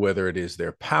discover whether it is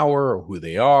their power or who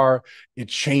they are, it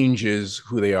changes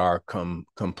who they are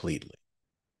completely.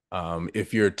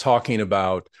 If you're talking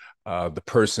about the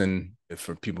person,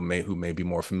 for people who may be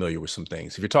more familiar with some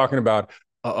things, if you're talking about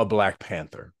a Black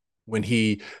Panther, when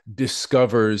he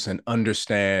discovers and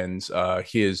understands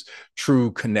his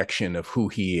true connection of who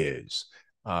he is,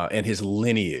 and his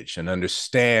lineage, and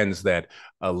understands that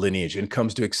lineage and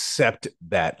comes to accept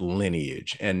that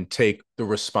lineage and take the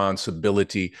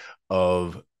responsibility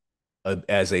of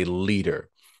as a leader,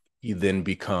 he then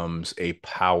becomes a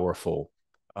powerful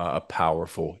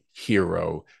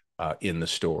hero in the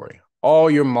story.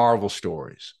 All your Marvel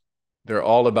stories, they're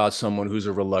all about someone who's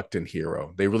a reluctant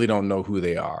hero. They really don't know who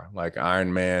they are. Like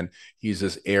Iron Man, he's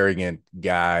this arrogant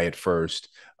guy at first,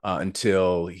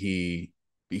 until he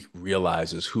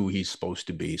realizes who he's supposed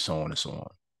to be, so on and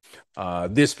so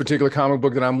on. This particular comic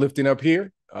book that I'm lifting up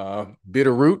here,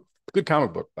 Bitter Root, good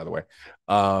comic book, by the way,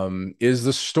 is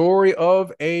the story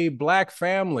of a Black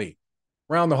family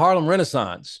around the Harlem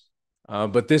Renaissance.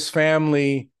 But this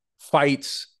family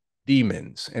fights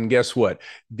demons. And guess what?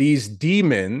 These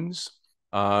demons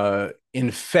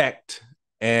infect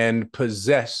and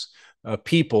possess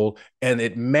people, and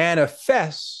it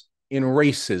manifests in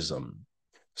racism.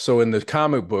 So in the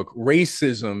comic book,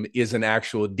 racism is an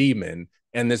actual demon,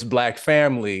 and this Black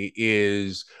family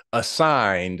is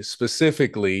assigned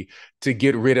specifically to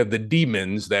get rid of the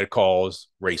demons that cause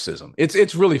racism.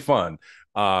 It's really fun.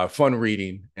 Fun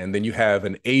reading. And then you have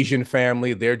an Asian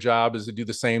family. Their job is to do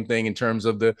the same thing in terms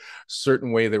of the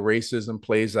certain way that racism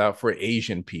plays out for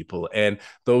Asian people and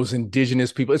those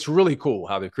indigenous people. It's really cool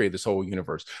how they create this whole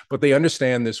universe. But they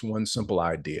understand this one simple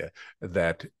idea,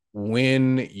 that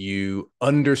when you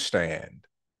understand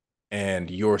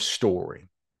and your story,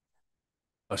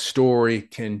 a story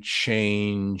can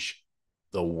change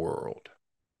the world.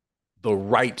 The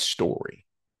right story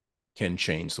can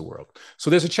change the world. So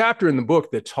there's a chapter in the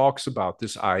book that talks about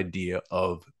this idea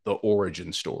of the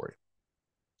origin story.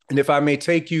 And if I may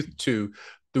take you through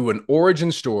an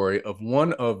origin story of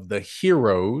one of the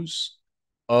heroes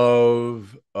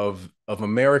of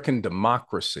American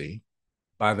democracy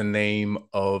by the name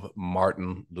of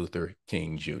Martin Luther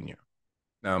King Jr.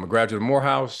 Now, I'm a graduate of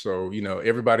Morehouse, so,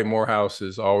 everybody at Morehouse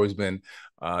has always been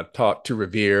taught to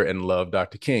revere and love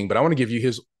Dr. King, but I want to give you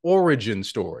his origin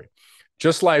story.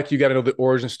 Just like you got to know the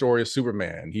origin story of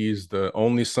Superman. He's the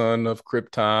only son of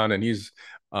Krypton, and he's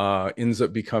ends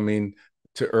up becoming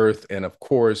to Earth. And of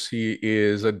course, he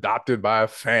is adopted by a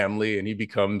family and he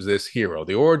becomes this hero.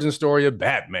 The origin story of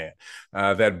Batman.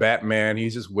 That Batman,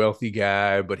 he's this wealthy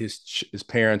guy, but his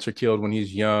parents are killed when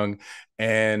he's young,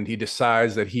 and he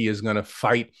decides that he is going to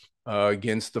fight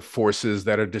against the forces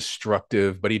that are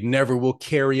destructive, but he never will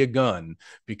carry a gun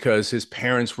because his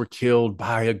parents were killed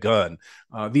by a gun.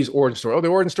 These origin story. Oh, the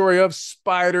origin story of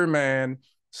Spider-Man.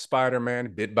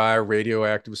 Spider-Man bit by a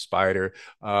radioactive spider,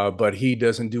 but he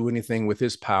doesn't do anything with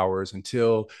his powers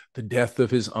until the death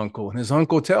of his uncle. And his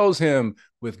uncle tells him,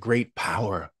 with great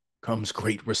power comes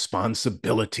great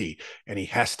responsibility. And he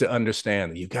has to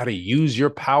understand that you've got to use your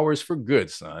powers for good,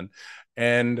 son.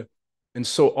 And and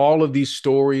so all of these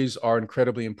stories are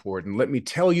incredibly important. Let me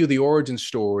tell you the origin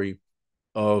story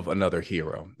of another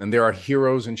hero. And there are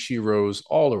heroes and sheroes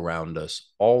all around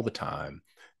us all the time.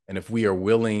 And if we are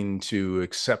willing to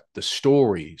accept the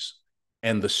stories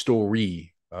and the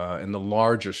story and the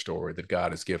larger story that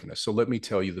God has given us. So let me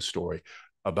tell you the story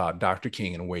about Dr.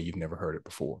 King in a way you've never heard it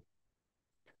before.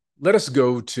 Let us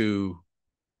go to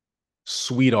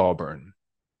Sweet Auburn,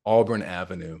 Auburn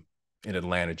Avenue in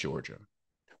Atlanta, Georgia.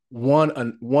 One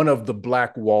of the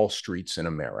Black Wall Streets in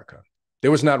America.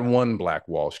 There was not one Black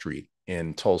Wall Street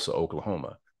in Tulsa,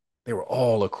 Oklahoma. They were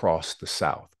all across the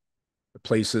South, the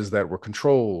places that were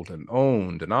controlled and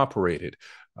owned and operated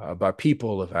by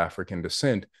people of African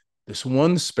descent. This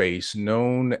one space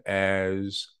known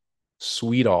as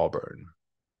Sweet Auburn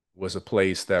was a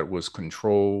place that was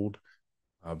controlled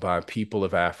by people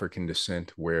of African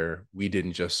descent, where we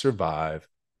didn't just survive,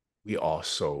 we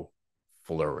also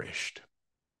flourished.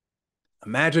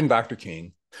 Imagine Dr.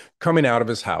 King coming out of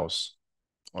his house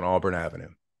on Auburn Avenue.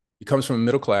 He comes from a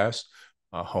middle class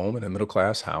home and a middle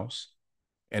class house.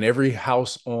 And every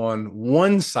house on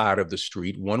one side of the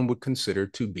street, one would consider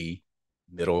to be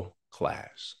middle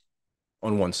class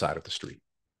on one side of the street.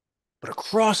 But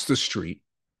across the street,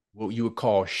 what you would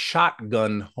call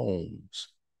shotgun homes,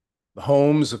 the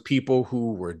homes of people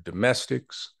who were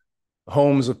domestics, the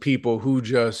homes of people who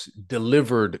just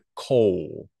delivered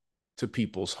coal to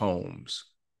people's homes.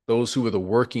 Those who were the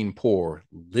working poor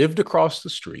lived across the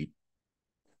street,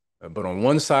 but on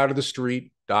one side of the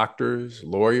street, doctors,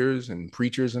 lawyers, and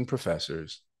preachers and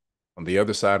professors. On the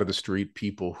other side of the street,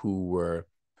 people who were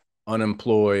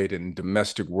unemployed and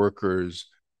domestic workers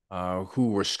who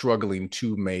were struggling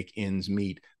to make ends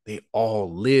meet. They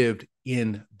all lived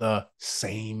in the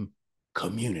same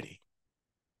community.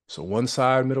 So one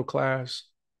side, middle class,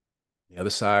 the other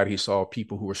side, he saw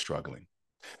people who were struggling.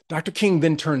 Dr. King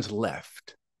then turns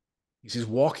left. He's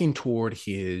walking toward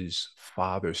his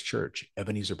father's church,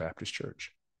 Ebenezer Baptist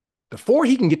Church. Before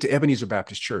he can get to Ebenezer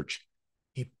Baptist Church,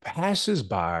 he passes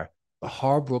by the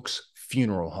Harbrooks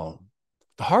Funeral Home.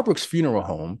 The Harbrooks Funeral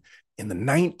Home in the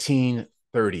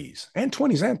 1930s and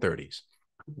 20s and 30s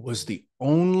was the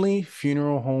only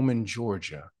funeral home in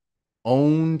Georgia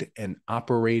owned and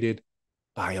operated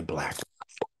by a Black.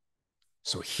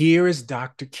 So here is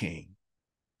Dr. King.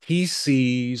 He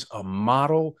sees a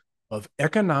model of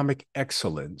economic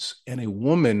excellence in a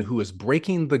woman who is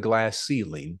breaking the glass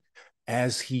ceiling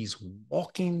as he's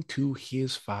walking to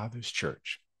his father's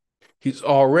church. He's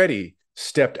already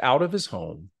stepped out of his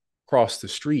home. Across the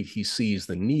street, he sees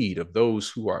the need of those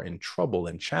who are in trouble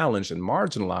and challenged and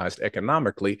marginalized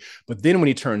economically. But then when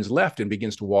he turns left and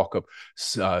begins to walk up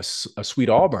Sweet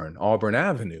Auburn, Auburn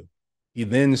Avenue, he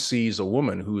then sees a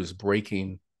woman who is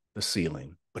breaking the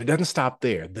ceiling. But it doesn't stop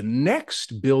there. The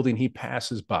next building he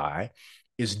passes by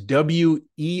is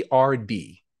WERD,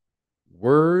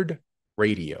 Word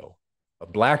Radio, a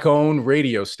Black-owned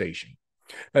radio station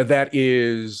that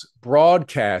is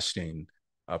broadcasting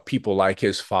people like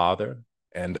his father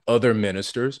and other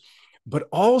ministers, but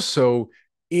also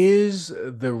is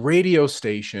the radio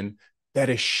station that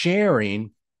is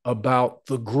sharing about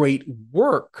the great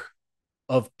work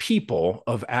of people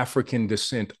of African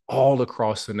descent all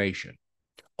across the nation.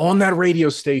 On that radio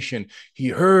station, he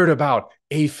heard about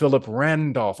A. Philip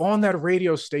Randolph. On that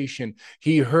radio station,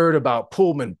 he heard about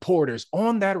Pullman Porters.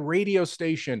 On that radio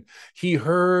station, he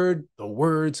heard the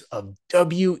words of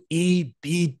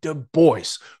W.E.B. Du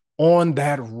Bois on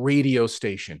that radio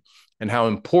station and how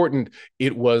important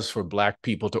it was for Black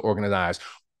people to organize.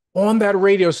 On that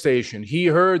radio station, he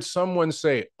heard someone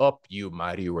say, "Up, you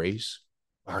mighty race,"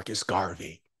 Marcus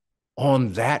Garvey.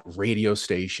 On that radio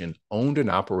station, owned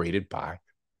and operated by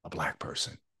a Black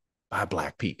person, by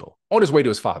Black people, on his way to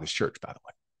his father's church, by the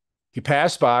way. He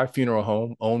passed by a funeral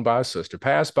home owned by a sister,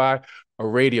 passed by a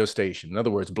radio station. In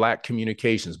other words, Black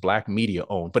communications, Black media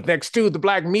owned. But next to the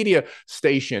Black media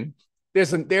station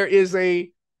There is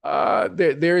a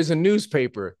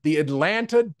newspaper, the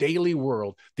Atlanta Daily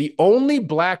World, the only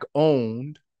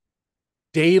Black-owned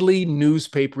daily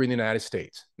newspaper in the United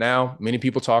States. Now, many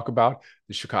people talk about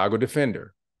the Chicago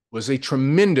Defender. It was a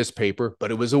tremendous paper,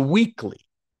 but it was a weekly.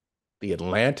 The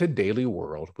Atlanta Daily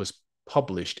World was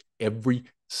published every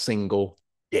single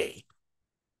day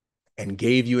and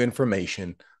gave you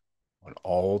information on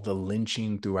all the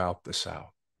lynching throughout the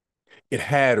South. It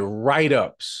had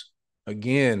write-ups,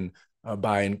 again,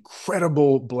 by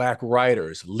incredible Black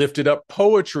writers, lifted up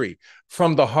poetry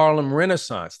from the Harlem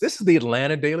Renaissance. This is the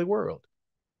Atlanta Daily World.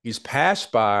 He's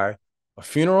passed by a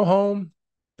funeral home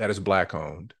that is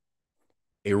Black-owned,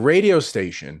 a radio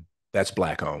station that's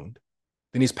Black-owned.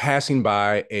 Then he's passing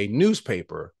by a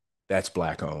newspaper that's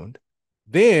Black-owned.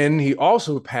 Then he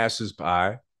also passes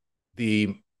by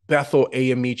the Bethel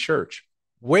AME Church,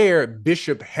 where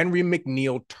Bishop Henry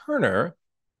McNeil Turner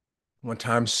one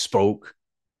time spoke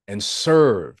and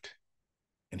served.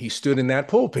 And he stood in that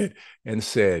pulpit and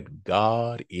said,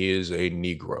 God is a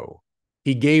Negro.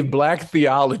 He gave Black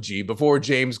theology before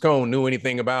James Cone knew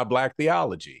anything about Black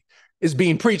theology. It's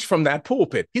being preached from that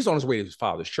pulpit. He's on his way to his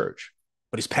father's church,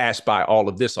 but he's passed by all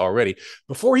of this already.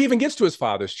 Before he even gets to his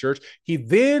father's church, he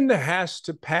then has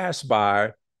to pass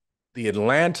by the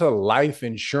Atlanta Life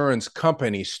Insurance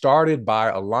Company, started by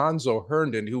Alonzo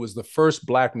Herndon, who was the first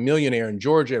Black millionaire in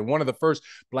Georgia and one of the first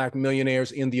Black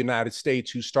millionaires in the United States,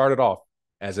 who started off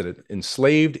as an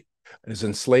enslaved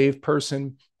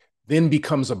person, then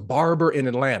becomes a barber in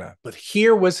Atlanta. But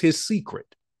here was his secret.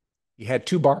 He had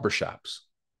two barbershops,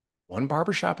 one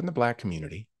barbershop in the Black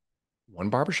community, one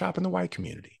barbershop in the white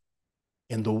community.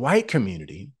 In the white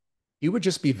community, he would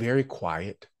just be very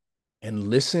quiet and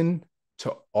listen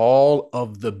to all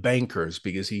of the bankers,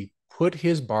 because he put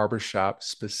his barbershop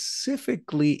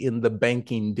specifically in the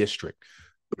banking district.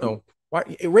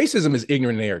 Racism is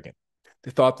ignorant and arrogant. They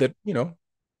thought that,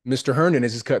 Mr. Herndon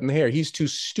is just cutting the hair. He's too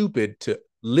stupid to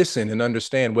listen and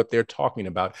understand what they're talking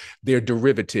about, their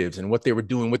derivatives and what they were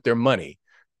doing with their money.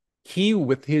 He,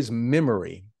 with his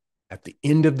memory, at the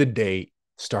end of the day,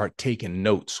 start taking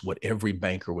notes what every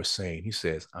banker was saying. He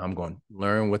says, I'm going to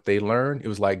learn what they learned. It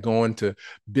was like going to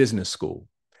business school.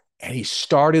 And he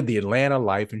started the Atlanta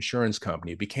Life Insurance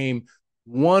Company. It became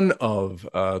one of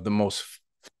the most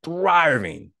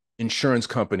thriving insurance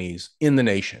companies in the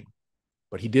nation.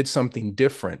 But he did something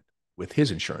different with his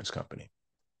insurance company.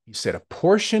 He said a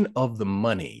portion of the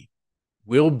money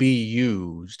will be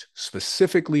used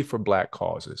specifically for Black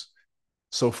causes.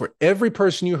 So for every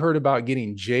person you heard about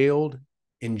getting jailed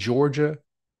in Georgia,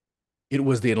 it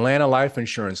was the Atlanta Life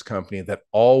Insurance Company that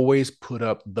always put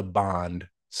up the bond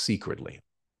secretly.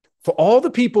 For all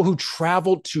the people who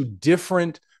traveled to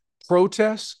different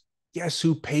protests, guess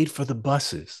who paid for the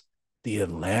buses? The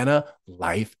Atlanta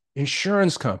Life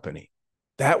Insurance Company.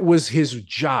 That was his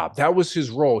job. That was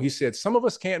his role. He said, some of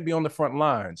us can't be on the front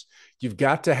lines. You've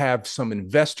got to have some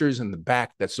investors in the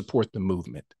back that support the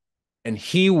movement. And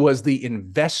he was the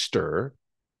investor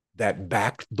that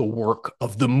backed the work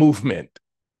of the movement.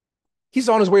 He's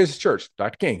on his way to his church.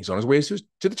 Dr. King, he's on his way to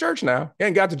the church now. He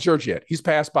ain't got to church yet. He's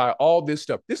passed by all this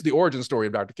stuff. This is the origin story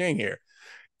of Dr. King here.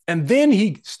 And then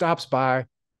he stops by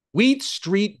Wheat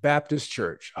Street Baptist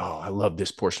Church. Oh, I love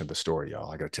this portion of the story,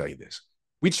 y'all. I got to tell you this.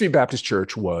 Wheat Street Baptist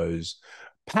Church was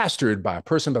pastored by a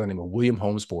person by the name of William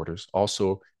Holmes Borders,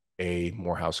 also a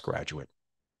Morehouse graduate.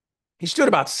 He stood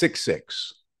about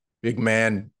 6'6", big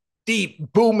man,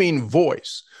 deep, booming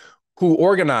voice, who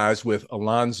organized with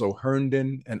Alonzo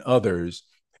Herndon and others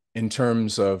in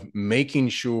terms of making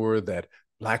sure that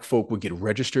Black folk would get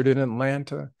registered in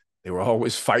Atlanta. They were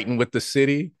always fighting with the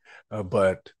city,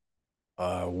 but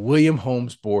William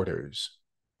Holmes Borders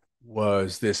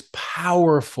was this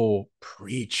powerful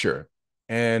preacher.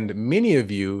 And many of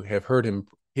you have heard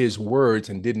his words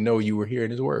and didn't know you were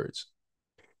hearing his words.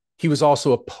 He was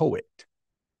also a poet.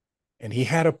 And he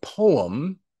had a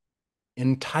poem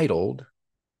entitled,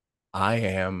 I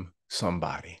Am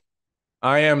Somebody.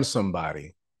 I am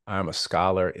somebody. I'm a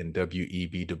scholar in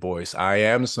W.E.B. Du Bois. I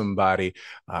am somebody.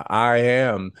 I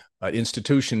am an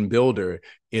institution builder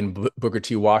in Booker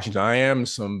T. Washington. I am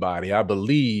somebody. I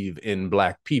believe in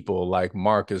Black people like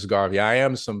Marcus Garvey. I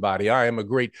am somebody. I am a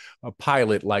great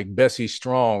pilot like Bessie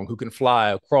Strong who can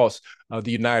fly across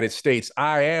the United States.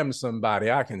 I am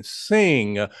somebody. I can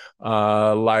sing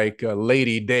like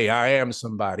Lady Day. I am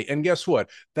somebody. And guess what?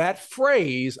 That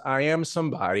phrase, I am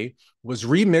somebody, was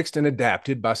remixed and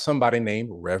adapted by somebody named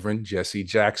Reverend Jesse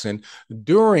Jackson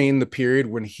during the period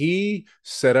when he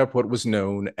set up what was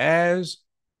known as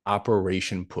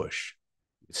Operation Push.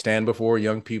 Stand before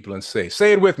young people and say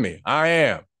it with me.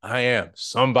 I am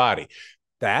somebody.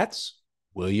 That's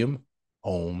William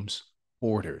Holmes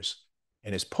Borders.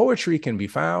 And his poetry can be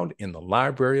found in the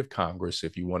Library of Congress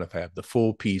if you want to have the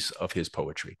full piece of his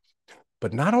poetry.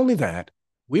 But not only that,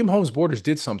 William Holmes Borders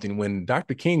did something when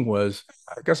Dr. King was,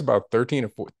 I guess, about 13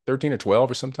 or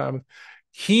 12 or sometime.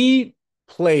 He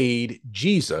played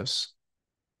Jesus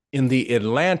in the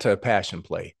Atlanta Passion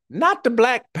Play, not the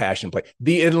Black Passion Play,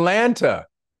 the Atlanta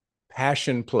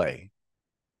Passion Play.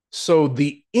 So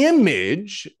the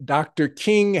image Dr.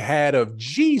 King had of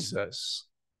Jesus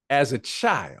as a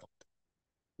child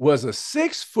was a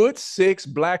 6'6"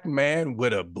 Black man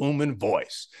with a booming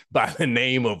voice by the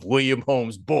name of William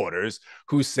Holmes Borders,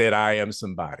 who said, "I am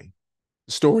somebody."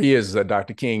 The story is that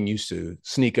Dr. King used to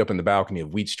sneak up in the balcony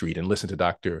of Wheat Street and listen to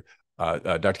Dr.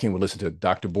 King would listen to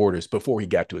Dr. Borders before he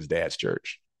got to his dad's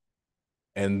church.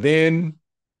 And then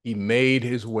he made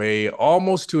his way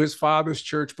almost to his father's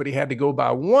church, but he had to go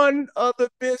by one other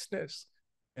business.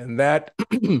 And that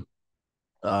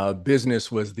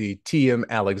business was the T.M.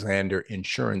 Alexander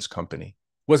Insurance Company.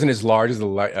 It wasn't as large as the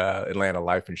Atlanta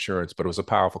Life Insurance, but it was a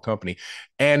powerful company.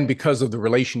 And because of the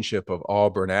relationship of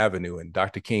Auburn Avenue and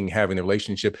Dr. King having a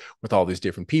relationship with all these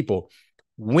different people,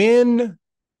 when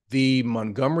the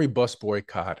Montgomery bus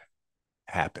boycott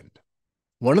happened,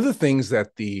 one of the things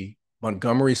that the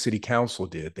Montgomery City Council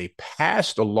did, they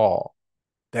passed a law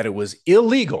that it was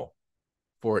illegal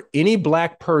for any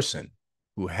Black person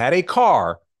who had a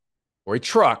car or a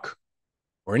truck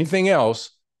or anything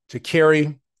else to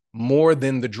carry more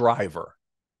than the driver,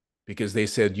 because they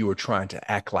said you were trying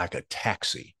to act like a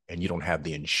taxi and you don't have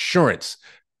the insurance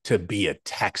to be a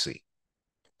taxi.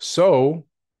 So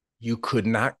you could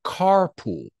not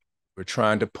carpool. We're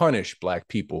trying to punish Black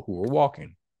people who were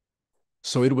walking.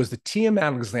 So it was the T.M.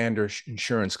 Alexander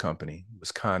Insurance Company who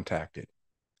was contacted,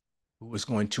 who was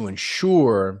going to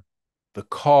insure the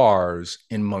cars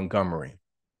in Montgomery.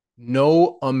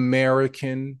 No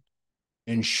American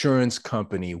insurance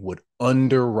company would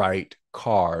underwrite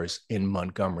cars in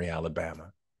Montgomery,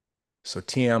 Alabama. So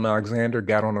T.M. Alexander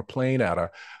got on a plane out of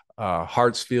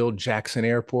Hartsfield Jackson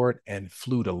Airport and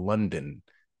flew to London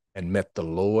and met the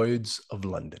Lloyds of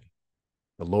London.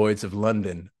 The Lloyds of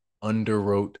London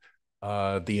underwrote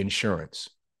the insurance.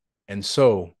 And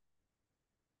so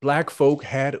Black folk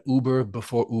had Uber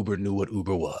before Uber knew what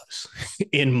Uber was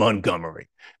in Montgomery.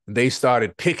 They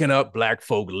started picking up Black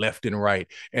folk left and right.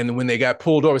 And when they got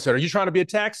pulled over, said, "Are you trying to be a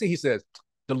taxi?" He says,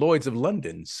 "The Lloyds of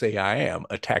London say I am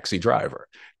a taxi driver."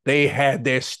 They had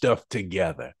their stuff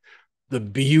together. The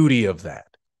beauty of that.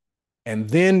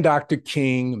 And then Dr.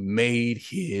 King made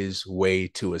his way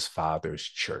to his father's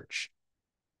church.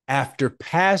 After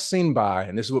passing by,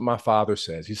 and this is what my father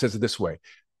says, he says it this way: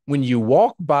 when you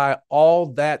walk by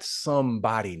all that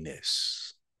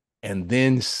somebodyness and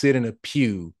then sit in a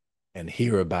pew and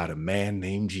hear about a man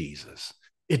named Jesus,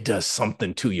 it does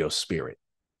something to your spirit.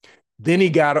 Then he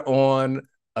got on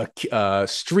a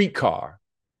streetcar.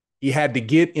 He had to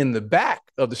get in the back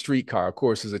of the streetcar, of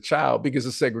course, as a child because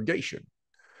of segregation.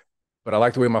 But I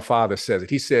like the way my father says it.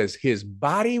 He says his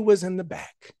body was in the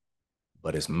back,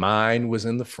 but his mind was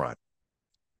in the front.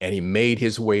 And he made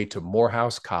his way to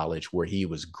Morehouse College, where he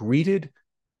was greeted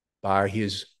by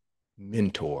his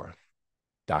mentor,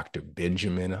 Dr.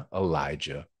 Benjamin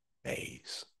Elijah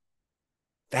Mays.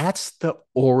 That's the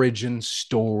origin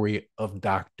story of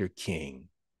Dr. King.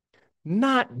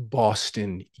 Not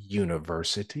Boston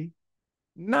University,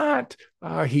 not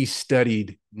he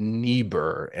studied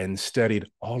Niebuhr and studied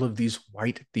all of these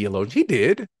white theologians. He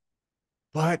did,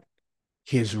 but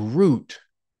his root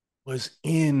was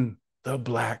in the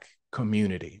Black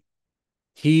community.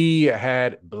 He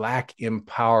had Black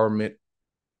empowerment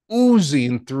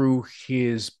oozing through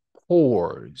his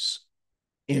pores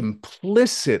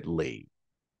implicitly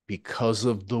because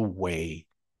of the way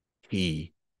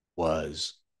he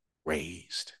was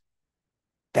raised.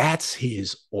 That's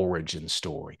his origin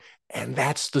story. And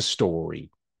that's the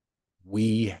story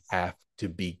we have to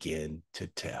begin to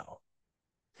tell.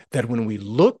 That when we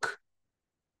look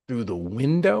through the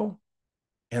window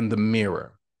and the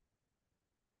mirror,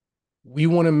 we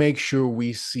want to make sure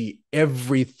we see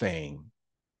everything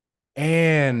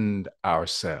and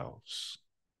ourselves.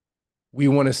 We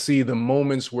want to see the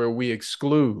moments where we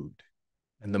exclude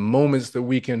and the moments that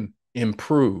we can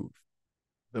improve,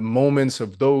 the moments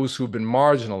of those who've been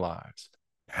marginalized,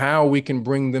 how we can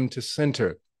bring them to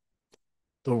center.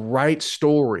 The right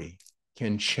story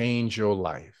can change your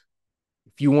life.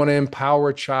 If you want to empower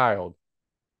a child,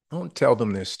 don't tell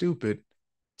them they're stupid.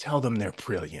 Tell them they're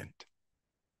brilliant.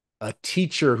 A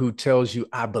teacher who tells you,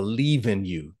 "I believe in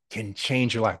you," can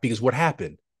change your life, because what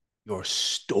happened? Your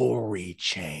story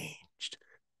changed.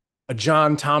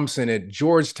 John Thompson at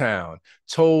Georgetown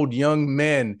told young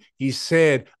men, he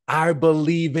said, I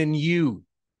believe in you.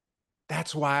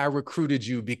 That's why I recruited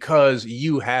you, because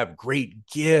you have great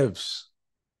gifts.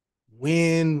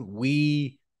 When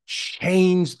we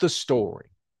change the story,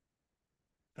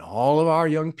 and all of our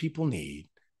young people need,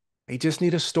 they just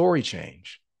need a story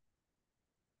change.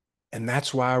 And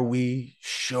that's why we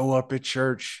show up at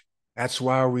church. That's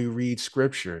why we read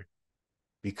scripture,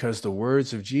 because the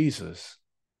words of Jesus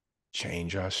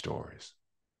change our stories.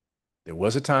 There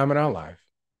was a time in our life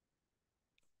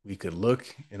we could look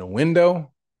in a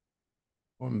window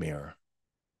or mirror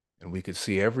and we could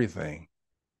see everything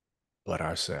but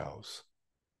ourselves.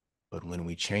 But when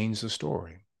we change the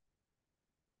story,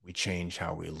 we change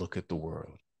how we look at the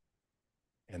world.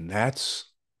 And that's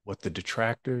what the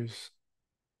detractors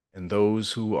and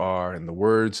those who are, in the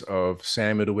words of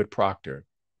Samuel DeWitt Proctor,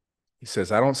 he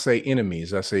says, I don't say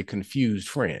enemies, I say confused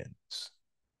friends.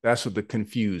 That's what the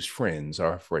confused friends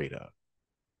are afraid of.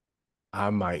 I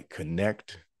might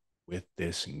connect with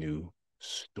this new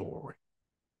story.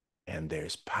 And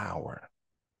there's power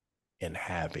in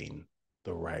having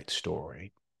the right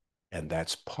story. And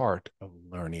that's part of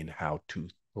learning how to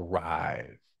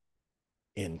thrive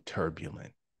in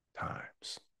turbulent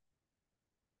times.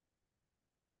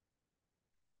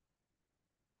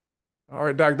 All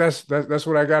right, Doc, that's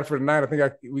what I got for tonight. I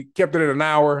think we kept it at an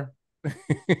hour.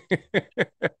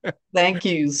 Thank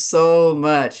you so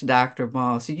much, Dr.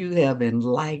 Moss. You have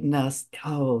enlightened us,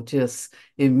 oh, just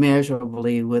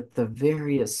immeasurably with the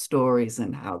various stories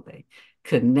and how they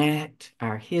connect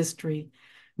our history.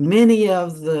 Many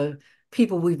of the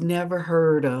people we've never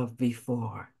heard of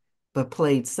before, but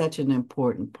played such an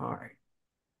important part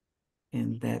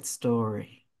in that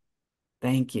story.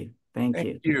 Thank you. Thank Thank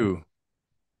you. you.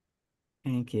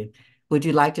 Thank you. Would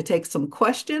you like to take some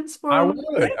questions for I a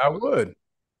little would. bit? I would.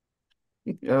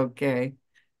 Okay.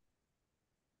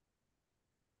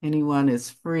 Anyone is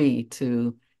free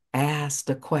to ask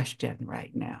the question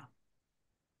right now.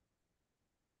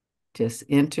 Just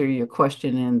enter your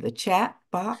question in the chat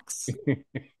box.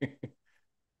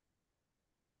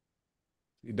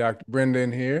 Dr.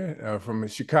 Brendan here from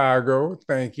Chicago.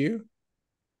 Thank you.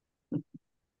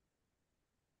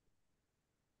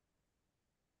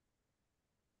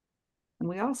 And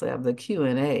we also have the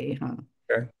Q&A,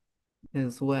 Okay.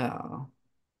 as well.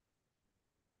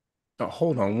 Oh,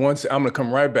 hold on one second. I'm going to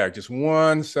come right back. Just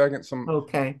 1 second. Some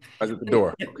Okay. at the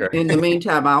door. In the Okay.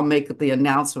 meantime, I'll make the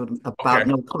announcement Okay. about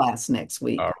no class next All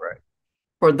week. right.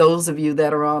 For those of you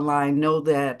that are online, know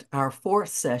that our fourth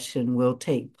session will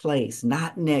take place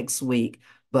not next week,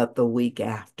 but the week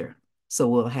after. So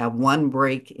we'll have one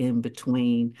break in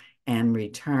between and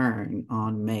return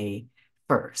on May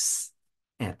 1st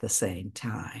at the same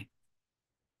time.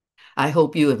 I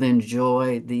hope you have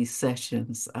enjoyed these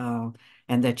sessions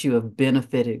and that you have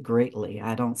benefited greatly.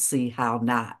 I don't see how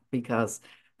not, because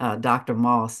Dr.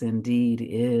 Moss indeed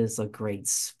is a great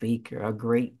speaker, a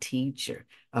great teacher,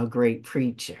 a great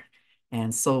preacher,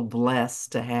 and so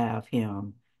blessed to have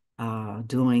him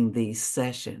doing these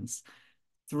sessions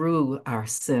through our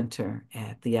center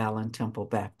at the Allen Temple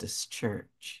Baptist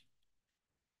Church.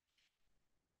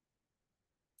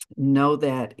 Know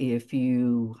that if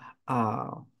you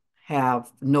uh,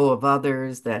 know of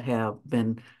others that have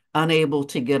been unable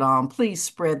to get on, please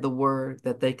spread the word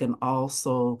that they can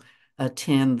also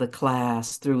attend the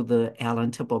class through the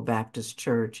Allen Temple Baptist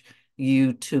Church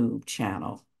YouTube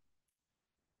channel.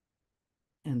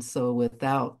 And so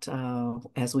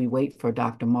as we wait for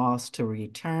Dr. Moss to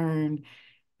return,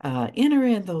 enter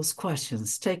in those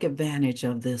questions. Take advantage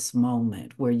of this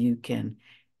moment where you can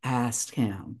ask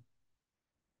him.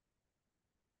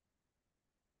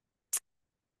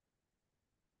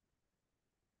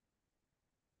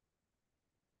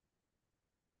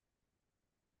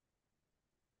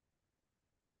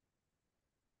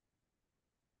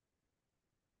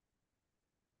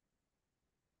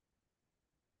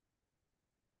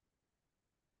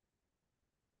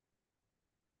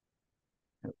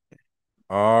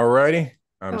 All righty.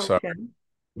 I'm sorry.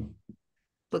 Okay.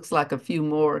 Looks like a few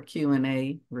more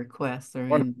Q&A requests are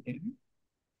What in there.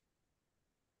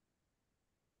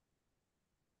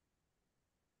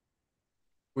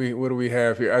 do we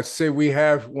have here? I'd say we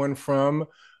have one from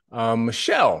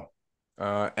Michelle.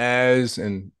 As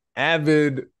an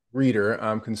avid reader,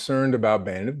 I'm concerned about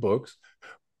banning of books.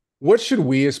 What should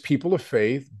we as people of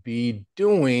faith be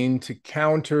doing to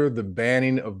counter the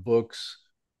banning of books,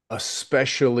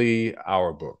 especially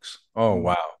our books? Oh,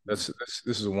 wow. This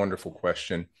is a wonderful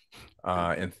question.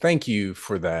 And thank you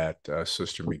for that,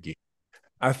 Sister McGee.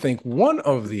 I think one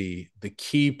of the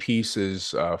key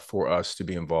pieces for us to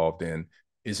be involved in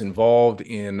is involved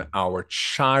in our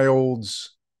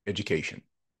child's education,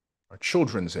 our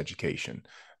children's education,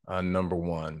 number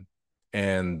one,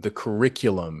 and the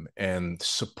curriculum and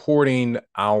supporting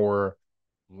our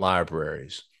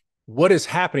libraries. What is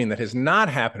happening that has not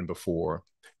happened before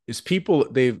is people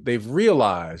they've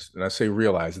realized, and I say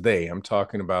realize I'm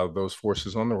talking about those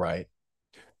forces on the right.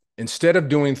 Instead of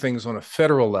doing things on a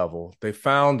federal level, they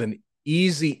found an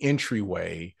easy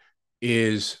entryway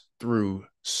is through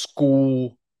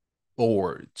school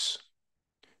boards.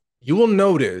 You will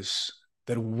notice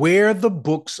that where the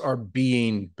books are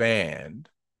being banned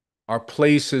are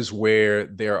places where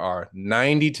there are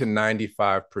 90 to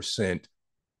 95%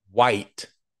 white,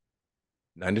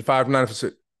 95 to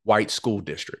 90% white school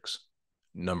districts,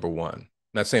 number one. I'm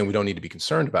not saying we don't need to be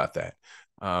concerned about that,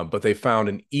 but they found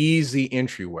an easy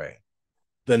entryway.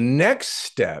 The next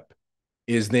step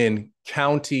is then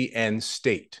county and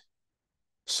state.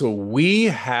 So we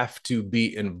have to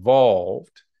be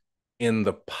involved in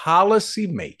the policy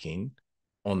making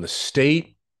on the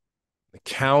state, the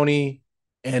county,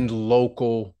 and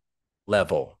local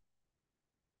level.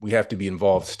 We have to be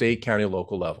involved state, county,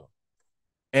 local level.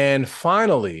 And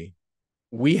finally,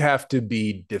 we have to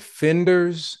be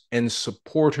defenders and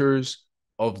supporters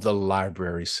of the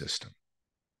library system.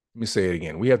 Let me say it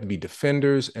again. We have to be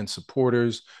defenders and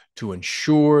supporters to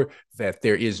ensure that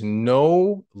there is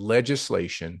no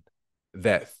legislation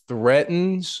that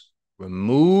threatens,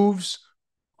 removes,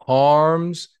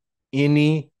 harms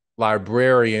any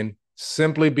librarian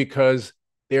simply because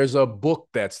there's a book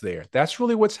that's there. That's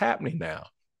really what's happening now,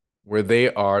 where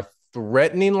they are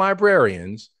threatening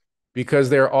librarians because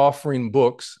they're offering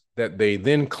books that they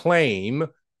then claim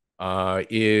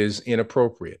is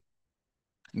inappropriate.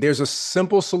 There's a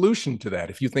simple solution to that.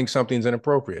 If you think something's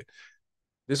inappropriate,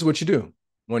 this is what you do.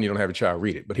 One, you don't have a child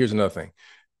read it. But here's another thing.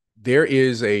 There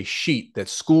is a sheet that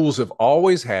schools have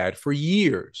always had for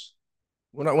years.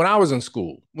 When I was in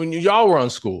school, when y'all were in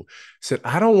school, said,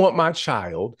 I don't want my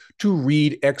child to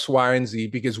read X, Y, and Z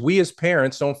because we as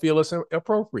parents don't feel it's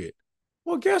appropriate.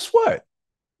 Well, guess what?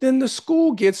 Then the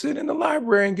school gets it and the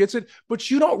librarian gets it, but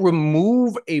you don't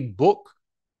remove a book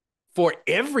for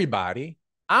everybody.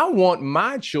 I want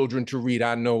my children to read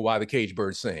I Know Why the Cage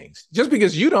Bird Sings. Just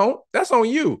because you don't, that's on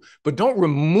you. But don't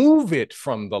remove it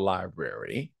from the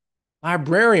library.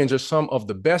 Librarians are some of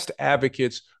the best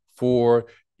advocates for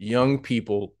young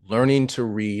people learning to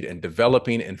read and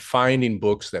developing and finding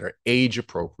books that are age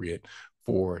appropriate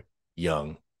for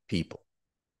young people.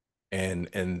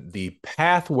 And the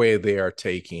pathway they are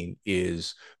taking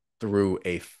is through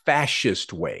a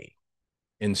fascist way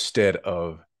instead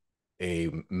of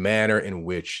a manner in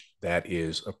which that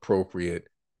is appropriate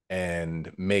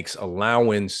and makes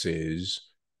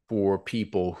allowances for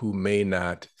people who may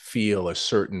not feel a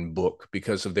certain book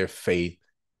because of their faith,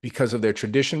 because of their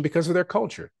tradition, because of their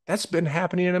culture. That's been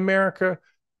happening in America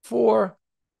for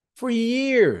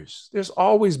years. There's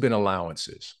always been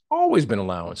allowances, always been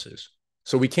allowances.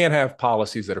 So we can't have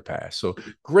policies that are passed. So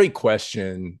great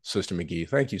question, Sister McGee.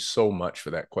 Thank you so much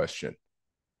for that question.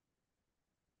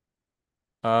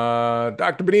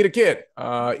 Dr. Benita Kitt,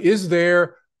 is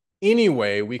there any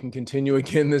way we can continue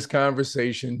again this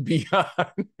conversation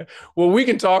beyond? Well, we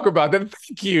can talk about that.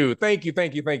 Thank you.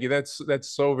 That's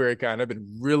so very kind. I've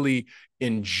been really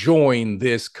enjoying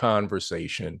this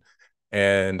conversation,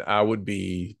 and I would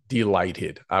be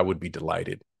delighted.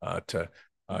 To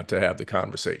have the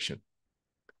conversation.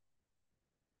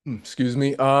 Excuse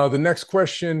me. The next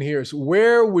question here is: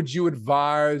 where would you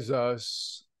advise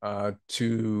us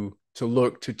to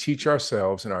look to teach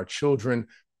ourselves and our children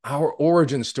our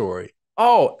origin story?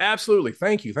 Oh, absolutely.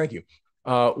 Thank you.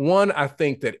 One, I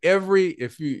think that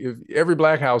if every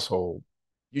Black household,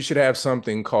 you should have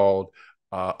something called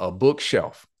a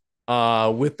bookshelf.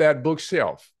 With that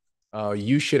bookshelf,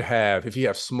 you should have, if you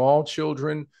have small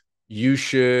children, you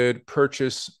should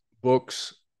purchase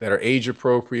books that are age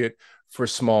appropriate for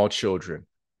small children.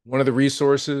 One of the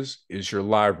resources is your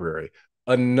library.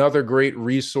 Another great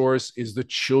resource is the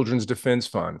Children's Defense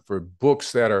Fund for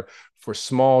books that are for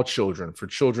small children, for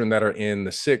children that are in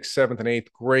the 6th, 7th, and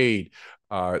 8th grade,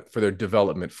 for their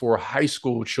development. For high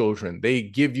school children, they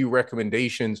give you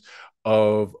recommendations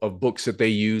of books that they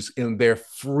use in their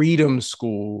Freedom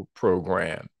School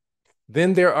program.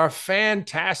 Then there are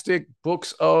fantastic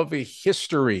books of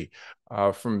history,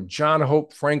 from John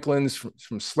Hope Franklin's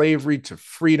from Slavery to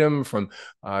Freedom, from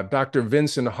Dr.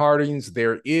 Vincent Harding's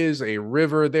There Is a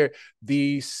River. There,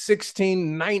 the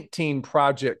 1619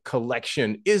 Project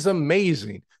collection is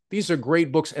amazing. These are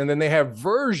great books. And then they have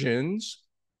versions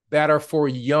that are for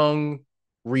young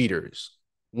readers.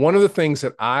 One of the things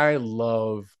that I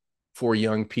love for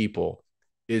young people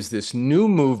is this new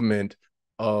movement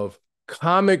of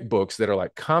comic books that are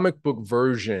like comic book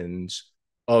versions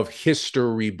of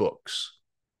history books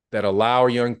that allow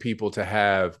young people to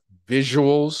have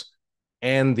visuals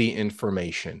and the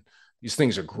information. These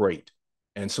things are great.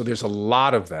 And so there's a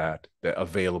lot of that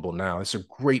available now. It's a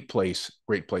great place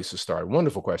to start.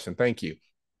 Wonderful question. Thank you.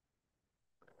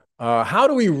 How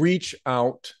do we reach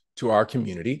out to our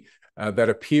community that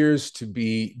appears to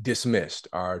be dismissed?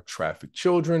 Our trafficked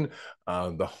children,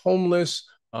 the homeless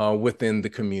within the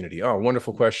community. Oh,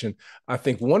 wonderful question. I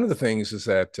think one of the things is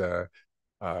that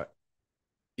uh,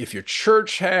 if your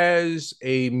church has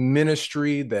a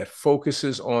ministry that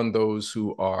focuses on those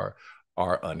who are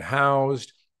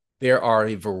unhoused, there are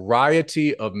a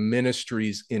variety of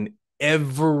ministries in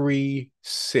every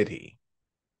city.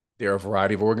 There are a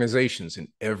variety of organizations in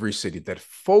every city that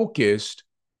focused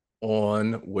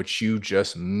on what you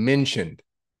just mentioned,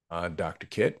 Dr.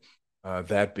 Kit,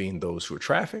 that being those who are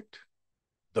trafficked,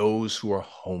 those who are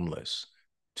homeless,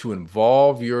 to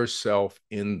involve yourself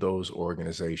in those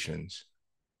organizations,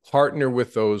 partner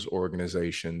with those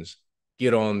organizations,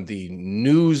 get on the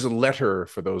newsletter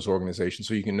for those organizations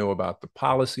so you can know about the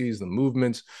policies, the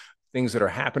movements, things that are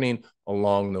happening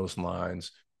along those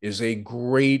lines is a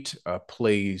great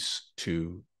place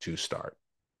to start.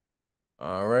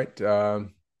 All right.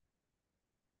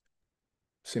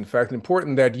 It's in fact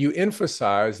important that you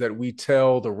emphasize that we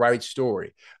tell the right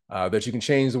story, that you can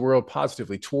change the world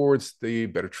positively towards the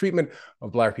better treatment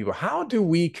of Black people. How do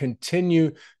we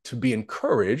continue to be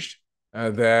encouraged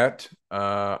that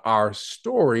our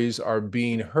stories are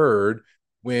being heard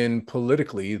when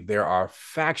politically there are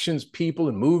factions, people,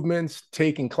 and movements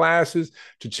taking classes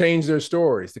to change their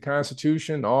stories? The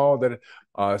Constitution, all that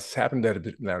has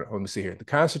happened. Now, let me see here. The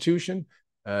Constitution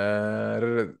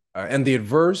and the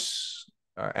adverse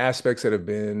aspects that have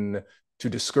been to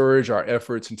discourage our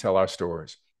efforts and tell our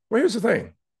stories. Well, here's the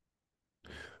thing.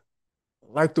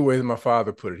 Like the way that my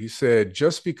father put it, he said,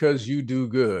 just because you do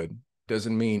good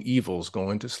doesn't mean evil's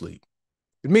going to sleep.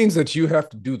 It means that you have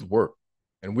to do the work,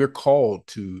 and we're called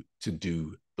to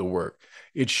do the work.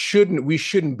 We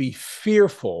shouldn't be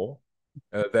fearful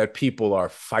that people are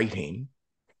fighting.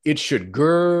 It should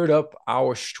gird up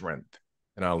our strength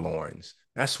and our loins.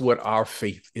 That's what our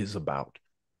faith is about.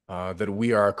 That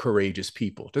we are a courageous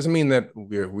people. Doesn't mean that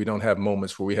we don't have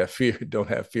moments where we have fear, don't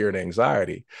have fear and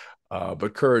anxiety,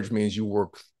 but courage means you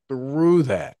work through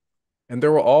that. And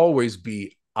there will always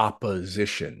be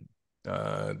opposition.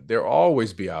 There will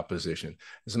always be opposition.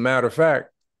 As a matter of fact,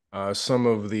 some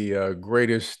of the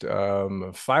greatest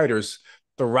fighters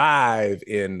thrive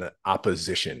in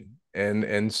opposition.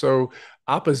 And so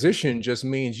opposition just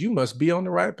means you must be on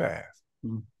the right path.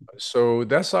 Mm-hmm. So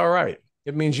that's all right.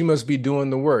 It means you must be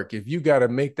doing the work. If you got to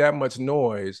make that much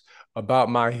noise about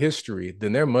my history,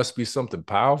 then there must be something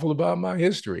powerful about my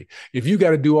history. If you got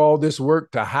to do all this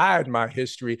work to hide my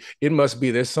history, it must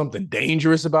be there's something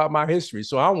dangerous about my history.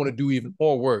 So I want to do even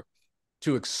more work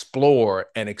to explore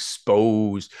and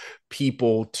expose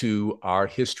people to our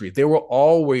history. There will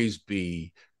always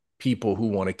be people who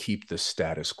want to keep the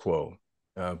status quo,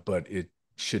 but it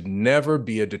should never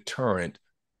be a deterrent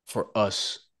for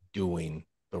us doing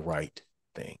the right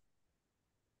thing.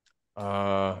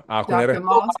 Dr.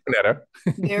 Moss, Alquanetta.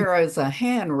 there is a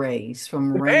hand raised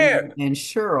from Raymond and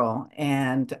Cheryl,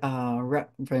 and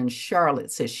Reverend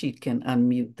Charlotte says she can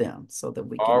unmute them so that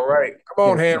we can. All right,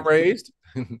 come on, hand raised.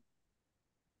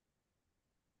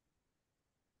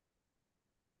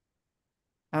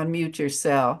 Unmute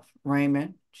yourself,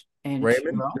 Raymond and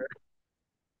Raymond. Cheryl.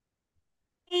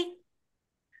 Hey,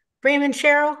 Raymond,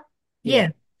 Cheryl?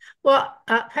 Yeah. Well,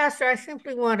 Pastor, I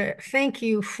simply want to thank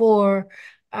you for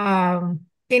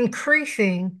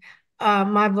increasing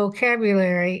my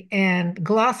vocabulary and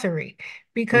glossary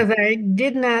because I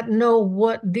did not know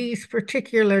what these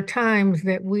particular times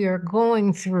that we are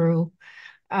going through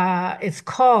is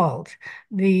called,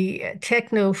 the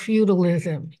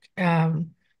techno-feudalism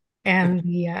and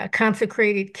the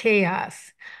consecrated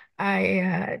chaos.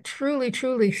 I truly,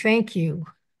 truly thank you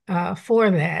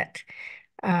for that,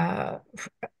 uh,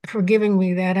 for giving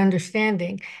me that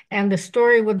understanding. And the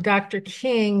story with Dr.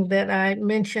 King that I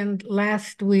mentioned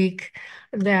last week,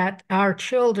 that our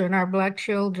children, our Black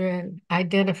children,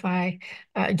 identify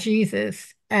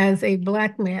Jesus as a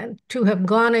Black man, to have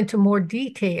gone into more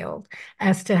detail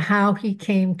as to how he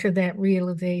came to that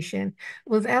realization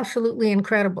was absolutely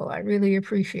incredible. I really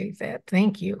appreciate that.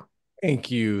 Thank you.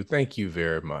 Thank you. Thank you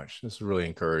very much. This is really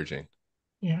encouraging.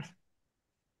 Yes.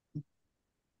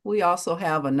 We also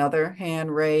have another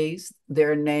hand raised.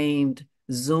 They're named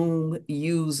Zoom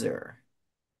user.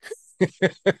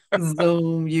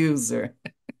 Zoom user.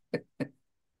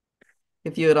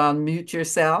 If you would unmute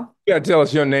yourself. You gotta tell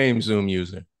us your name, Zoom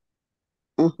user.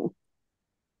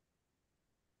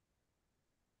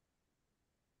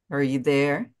 Are you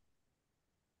there?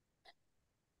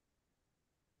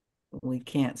 We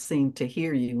can't seem to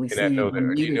hear you. We And see I you know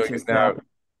that you know unmuted now. yourself.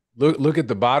 Look at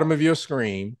the bottom of your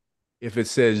screen. If it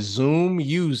says Zoom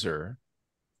user,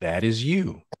 that is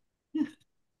you.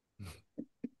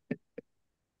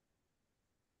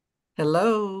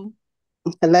 Hello.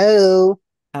 Hello.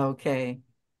 Okay.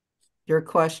 Your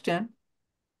question?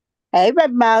 Hey,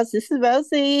 Red Mouse. This is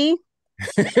Rosie.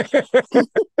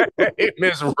 Hey,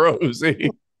 Miss Rosie.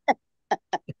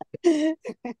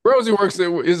 Rosie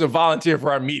is a volunteer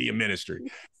for our media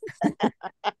ministry.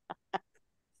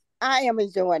 I am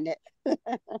enjoying it.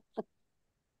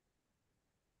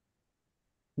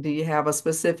 Do you have a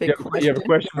specific You have a question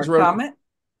question, or Miss Rosie? comment?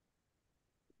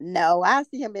 No, I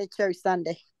see him in church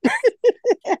Sunday.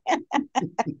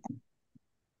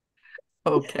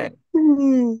 Okay.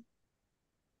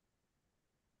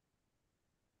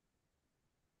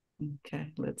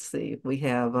 Okay, let's see if we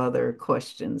have other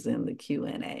questions in the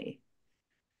Q&A.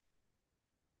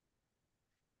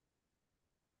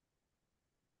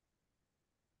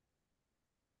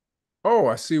 Oh,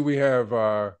 I see we have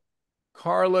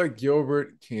Carla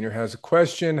Gilbert Keener has a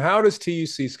question. How does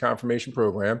TUC's confirmation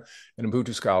program and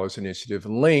Ubuntu Scholars Initiative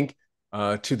link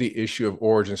to the issue of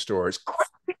origin stories?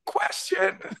 Great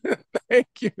question. Thank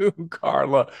you,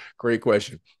 Carla. Great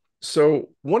question. So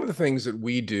one of the things that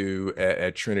we do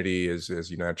at Trinity is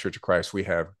United Church of Christ, we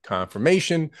have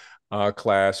confirmation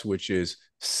class, which is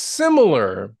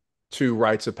similar to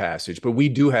rites of passage, but we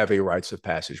do have a rites of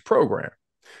passage program.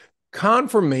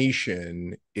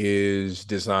 Confirmation is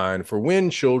designed for when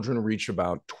children reach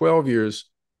about 12 years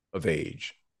of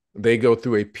age. They go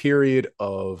through a period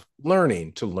of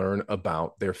learning to learn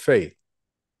about their faith.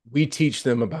 We teach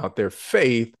them about their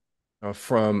faith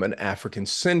from an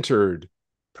African-centered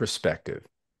perspective.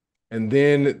 And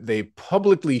then they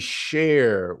publicly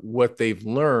share what they've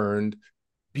learned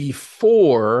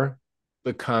before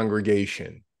the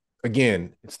congregation.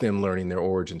 Again, it's them learning their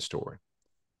origin story.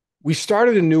 We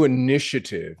started a new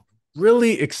initiative,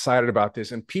 really excited about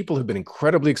this, and people have been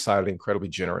incredibly excited, incredibly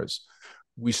generous.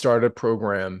 We started a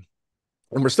program,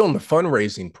 and we're still in the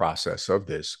fundraising process of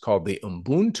this, called the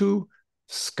Ubuntu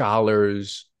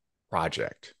Scholars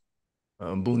Project.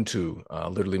 Ubuntu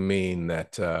literally mean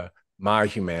that my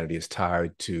humanity is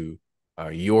tied to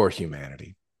your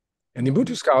humanity. And the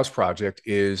Ubuntu Scholars Project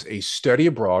is a study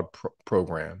abroad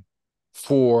program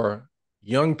for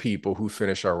young people who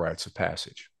finish our rites of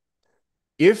passage.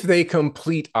 If they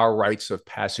complete our rites of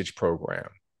passage program,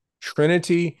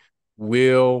 Trinity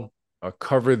will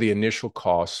cover the initial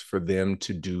costs for them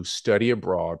to do study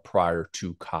abroad prior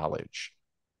to college,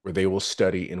 where they will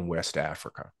study in West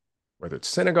Africa, whether it's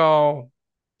Senegal,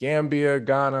 Gambia,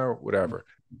 Ghana, whatever.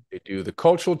 They do the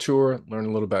cultural tour, learn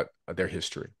a little about their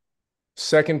history.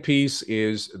 Second piece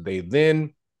is they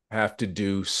then have to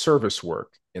do service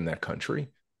work in that country.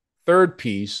 Third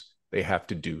piece, they have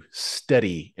to do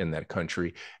study in that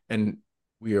country. And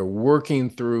we are working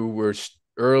through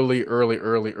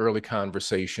early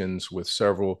conversations with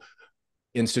several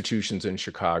institutions in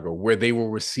Chicago where they will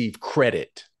receive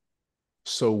credit.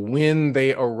 So when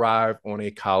they arrive on a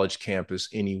college campus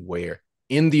anywhere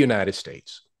in the United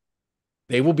States,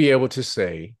 they will be able to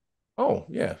say, oh,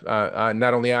 yeah,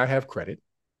 not only I have credit,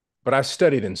 but I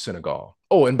studied in Senegal.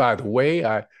 Oh, and by the way,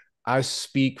 I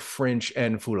speak French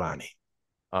and Fulani.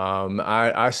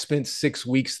 I spent 6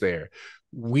 weeks there.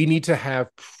 We need to have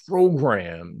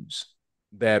programs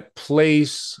that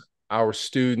place our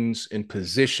students in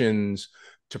positions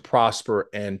to prosper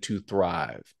and to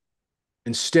thrive.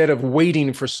 Instead of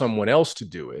waiting for someone else to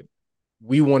do it,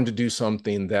 we wanted to do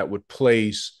something that would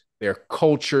place their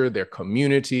culture, their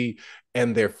community,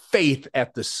 and their faith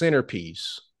at the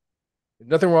centerpiece.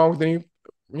 Nothing wrong with any,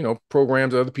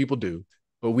 programs that other people do,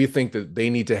 but we think that they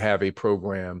need to have a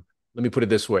program. Let me put it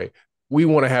this way. We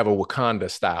want to have a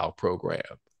Wakanda style program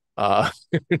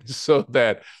so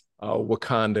that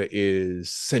Wakanda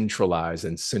is centralized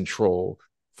and central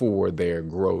for their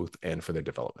growth and for their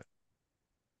development.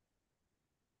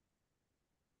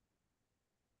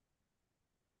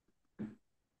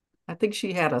 I think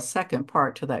she had a second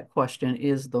part to that question.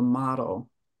 Is the model?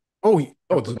 Oh,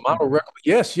 the model.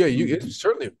 Yes, yeah, it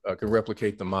certainly can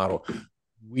replicate the model.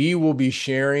 We will be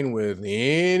sharing with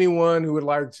anyone who would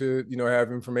like to,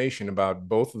 have information about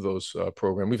both of those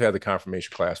programs. We've had the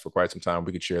confirmation class for quite some time.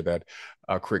 We could share that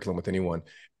curriculum with anyone.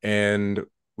 And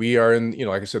we are in,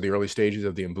 like I said, the early stages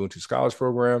of the Ubuntu Scholars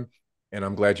Program. And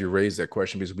I'm glad you raised that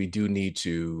question because we do need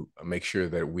to make sure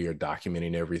that we are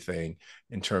documenting everything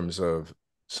in terms of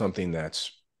something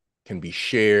that's can be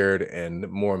shared and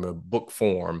more in a book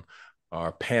form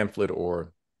or pamphlet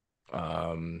or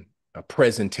a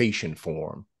presentation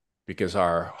form, because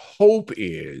our hope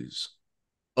is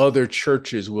other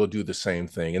churches will do the same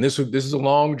thing. And this is a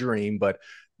long dream, but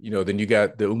then you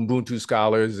got the Ubuntu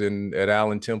scholars at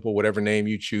Allen Temple, whatever name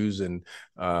you choose, and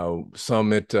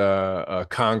some at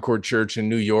Concord Church in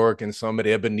New York, and some at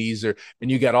Ebenezer, and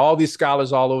you got all these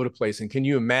scholars all over the place. And can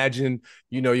you imagine?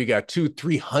 You got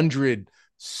 200-300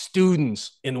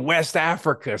 students in West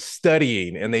Africa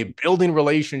studying, and they building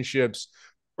relationships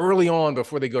early on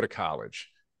before they go to college.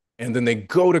 And then they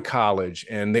go to college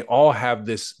and they all have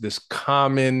this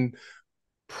common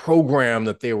program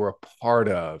that they were a part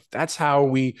of. That's how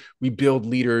we build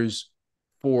leaders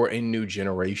for a new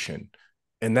generation.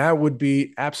 And that would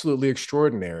be absolutely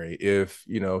extraordinary if,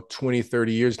 20,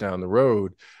 30 years down the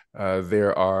road,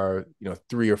 there are,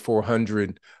 300 or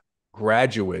 400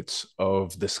 graduates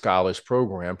of the Scholars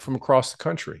Program from across the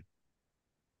country.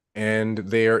 And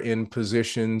they're in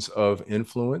positions of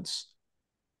influence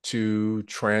to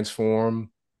transform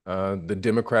the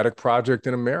democratic project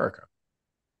in America.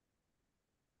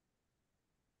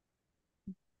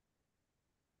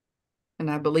 And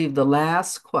I believe the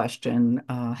last question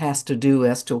has to do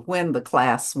as to when the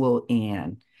class will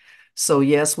end. So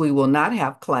yes, we will not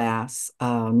have class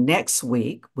next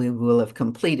week. We will have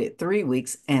completed 3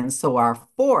 weeks. And so our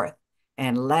fourth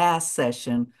and last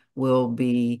session will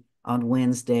be on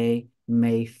Wednesday,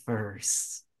 May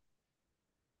 1st.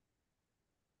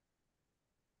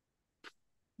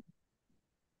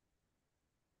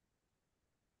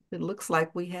 It looks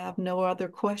like we have no other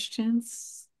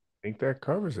questions. I think that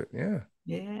covers it. Yeah.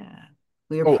 Yeah.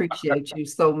 We appreciate you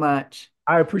so much.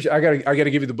 I appreciate. I gotta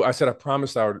give you the book. I said I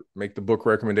promised I would make the book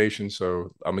recommendation,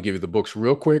 so I'm gonna give you the books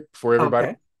real quick for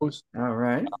everybody. Okay. All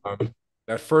right.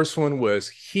 That first one was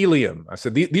Helium. I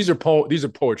said these are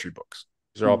poetry books.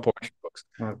 These are all poetry books.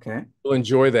 Okay. You'll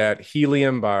enjoy that.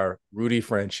 Helium by Rudy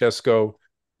Francesco.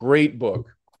 Great book.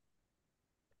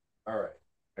 All right.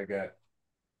 I got.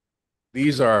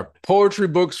 These are poetry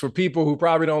books for people who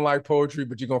probably don't like poetry,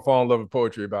 but you're gonna fall in love with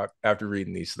poetry after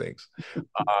reading these things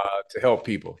to help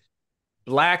people.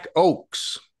 Black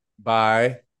Oaks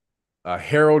by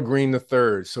Harold Green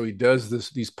III. So he does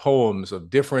these poems of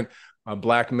different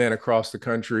Black men across the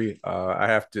country. I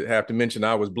have to mention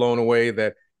I was blown away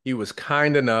that he was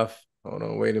kind enough. Hold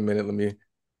on, wait a minute.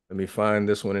 Let me find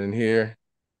this one in here.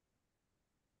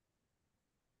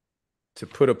 To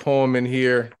put a poem in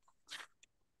here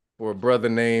for a brother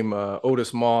named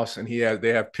Otis Moss, and they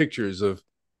have pictures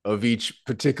of each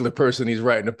particular person he's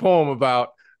writing a poem about.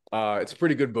 It's a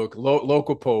pretty good book.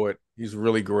 Local poet. He's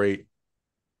really great.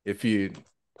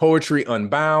 Poetry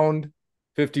Unbound,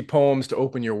 50 Poems to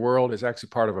Open Your World is actually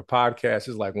part of a podcast.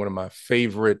 It's like one of my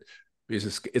favorite.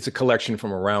 It's a collection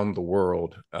from around the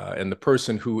world. And the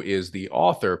person who is the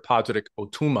author, Patrick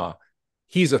Otuma,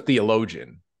 he's a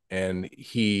theologian, and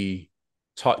he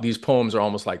taught these poems are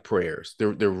almost like prayers.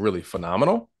 They're really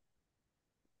phenomenal.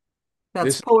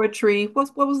 That's poetry.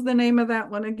 What was the name of that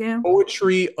one again?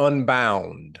 Poetry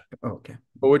Unbound. Okay.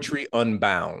 Poetry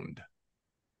Unbound.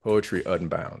 Poetry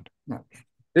Unbound. Okay.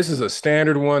 This is a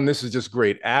standard one. This is just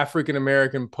great. African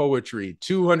American poetry,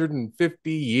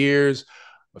 250 years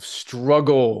of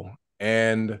struggle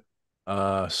and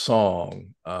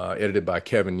song, edited by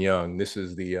Kevin Young. This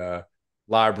is the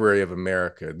Library of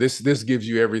America. This gives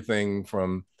you everything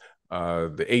from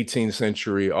the 18th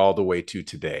century all the way to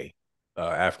today.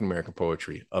 African American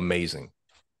poetry, amazing.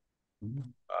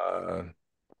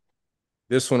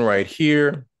 This one right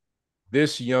here,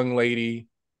 this young lady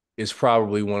is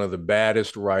probably one of the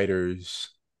baddest writers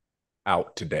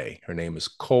out today. Her name is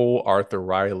Cole Arthur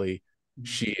Riley.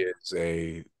 She is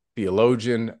a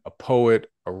theologian, a poet,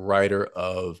 a writer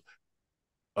of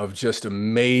just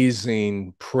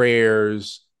amazing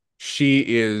prayers. She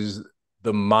is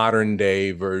the modern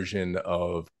day version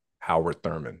of Howard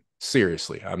Thurman.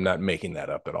 Seriously, I'm not making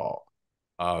that up at all.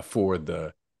 For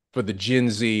the Gen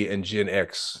Z and Gen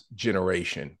X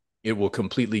generation, it will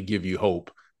completely give you hope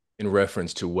in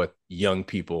reference to what a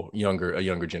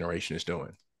younger generation is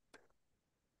doing.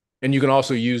 And you can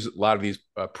also use a lot of these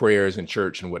prayers in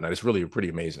church and whatnot. It's really pretty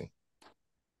amazing.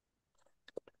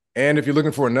 And if you're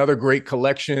looking for another great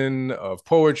collection of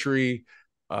poetry,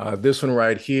 this one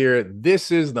right here,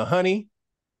 This is the Honey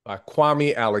by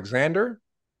Kwame Alexander,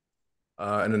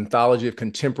 an anthology of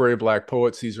contemporary Black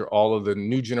poets. These are all of the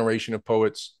new generation of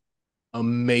poets.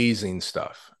 Amazing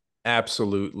stuff.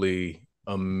 Absolutely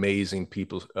amazing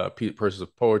persons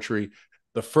of poetry.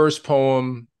 The first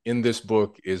poem in this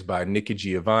book is by Nikki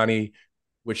Giovanni.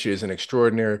 which is an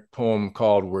extraordinary poem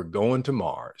called We're Going to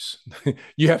Mars.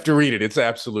 You have to read it. It's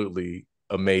absolutely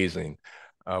amazing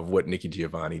what Nikki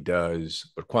Giovanni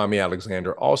does. But Kwame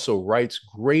Alexander also writes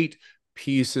great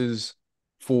pieces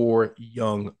for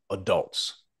young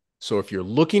adults. So if you're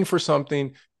looking for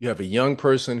something, you have a young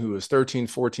person who is 13,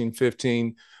 14,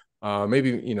 15,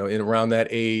 maybe, in around that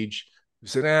age, who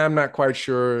said, I'm not quite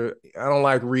sure. I don't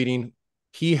like reading.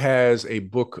 He has a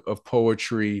book of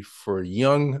poetry for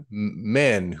young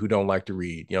men who don't like to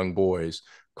read, young boys,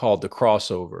 called The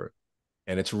Crossover.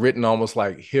 And it's written almost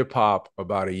like hip hop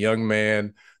about a young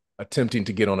man attempting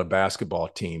to get on a basketball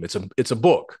team. It's a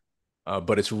book,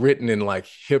 but it's written in like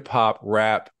hip hop,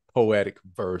 rap, poetic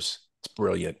verse. It's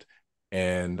brilliant.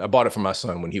 And I bought it for my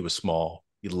son when he was small.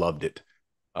 He loved it,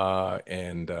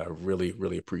 and really,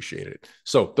 really appreciated it.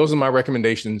 So those are my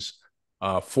recommendations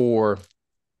for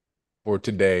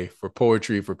today, for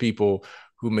poetry, for people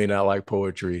who may not like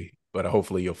poetry, but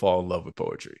hopefully you'll fall in love with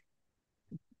poetry.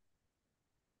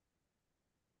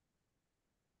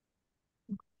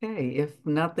 Okay, if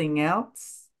nothing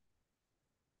else,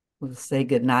 we'll say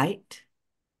good night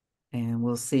and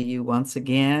we'll see you once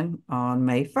again on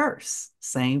May 1st,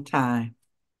 same time.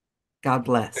 God Take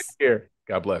bless. care.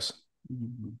 God bless.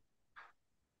 Mhm.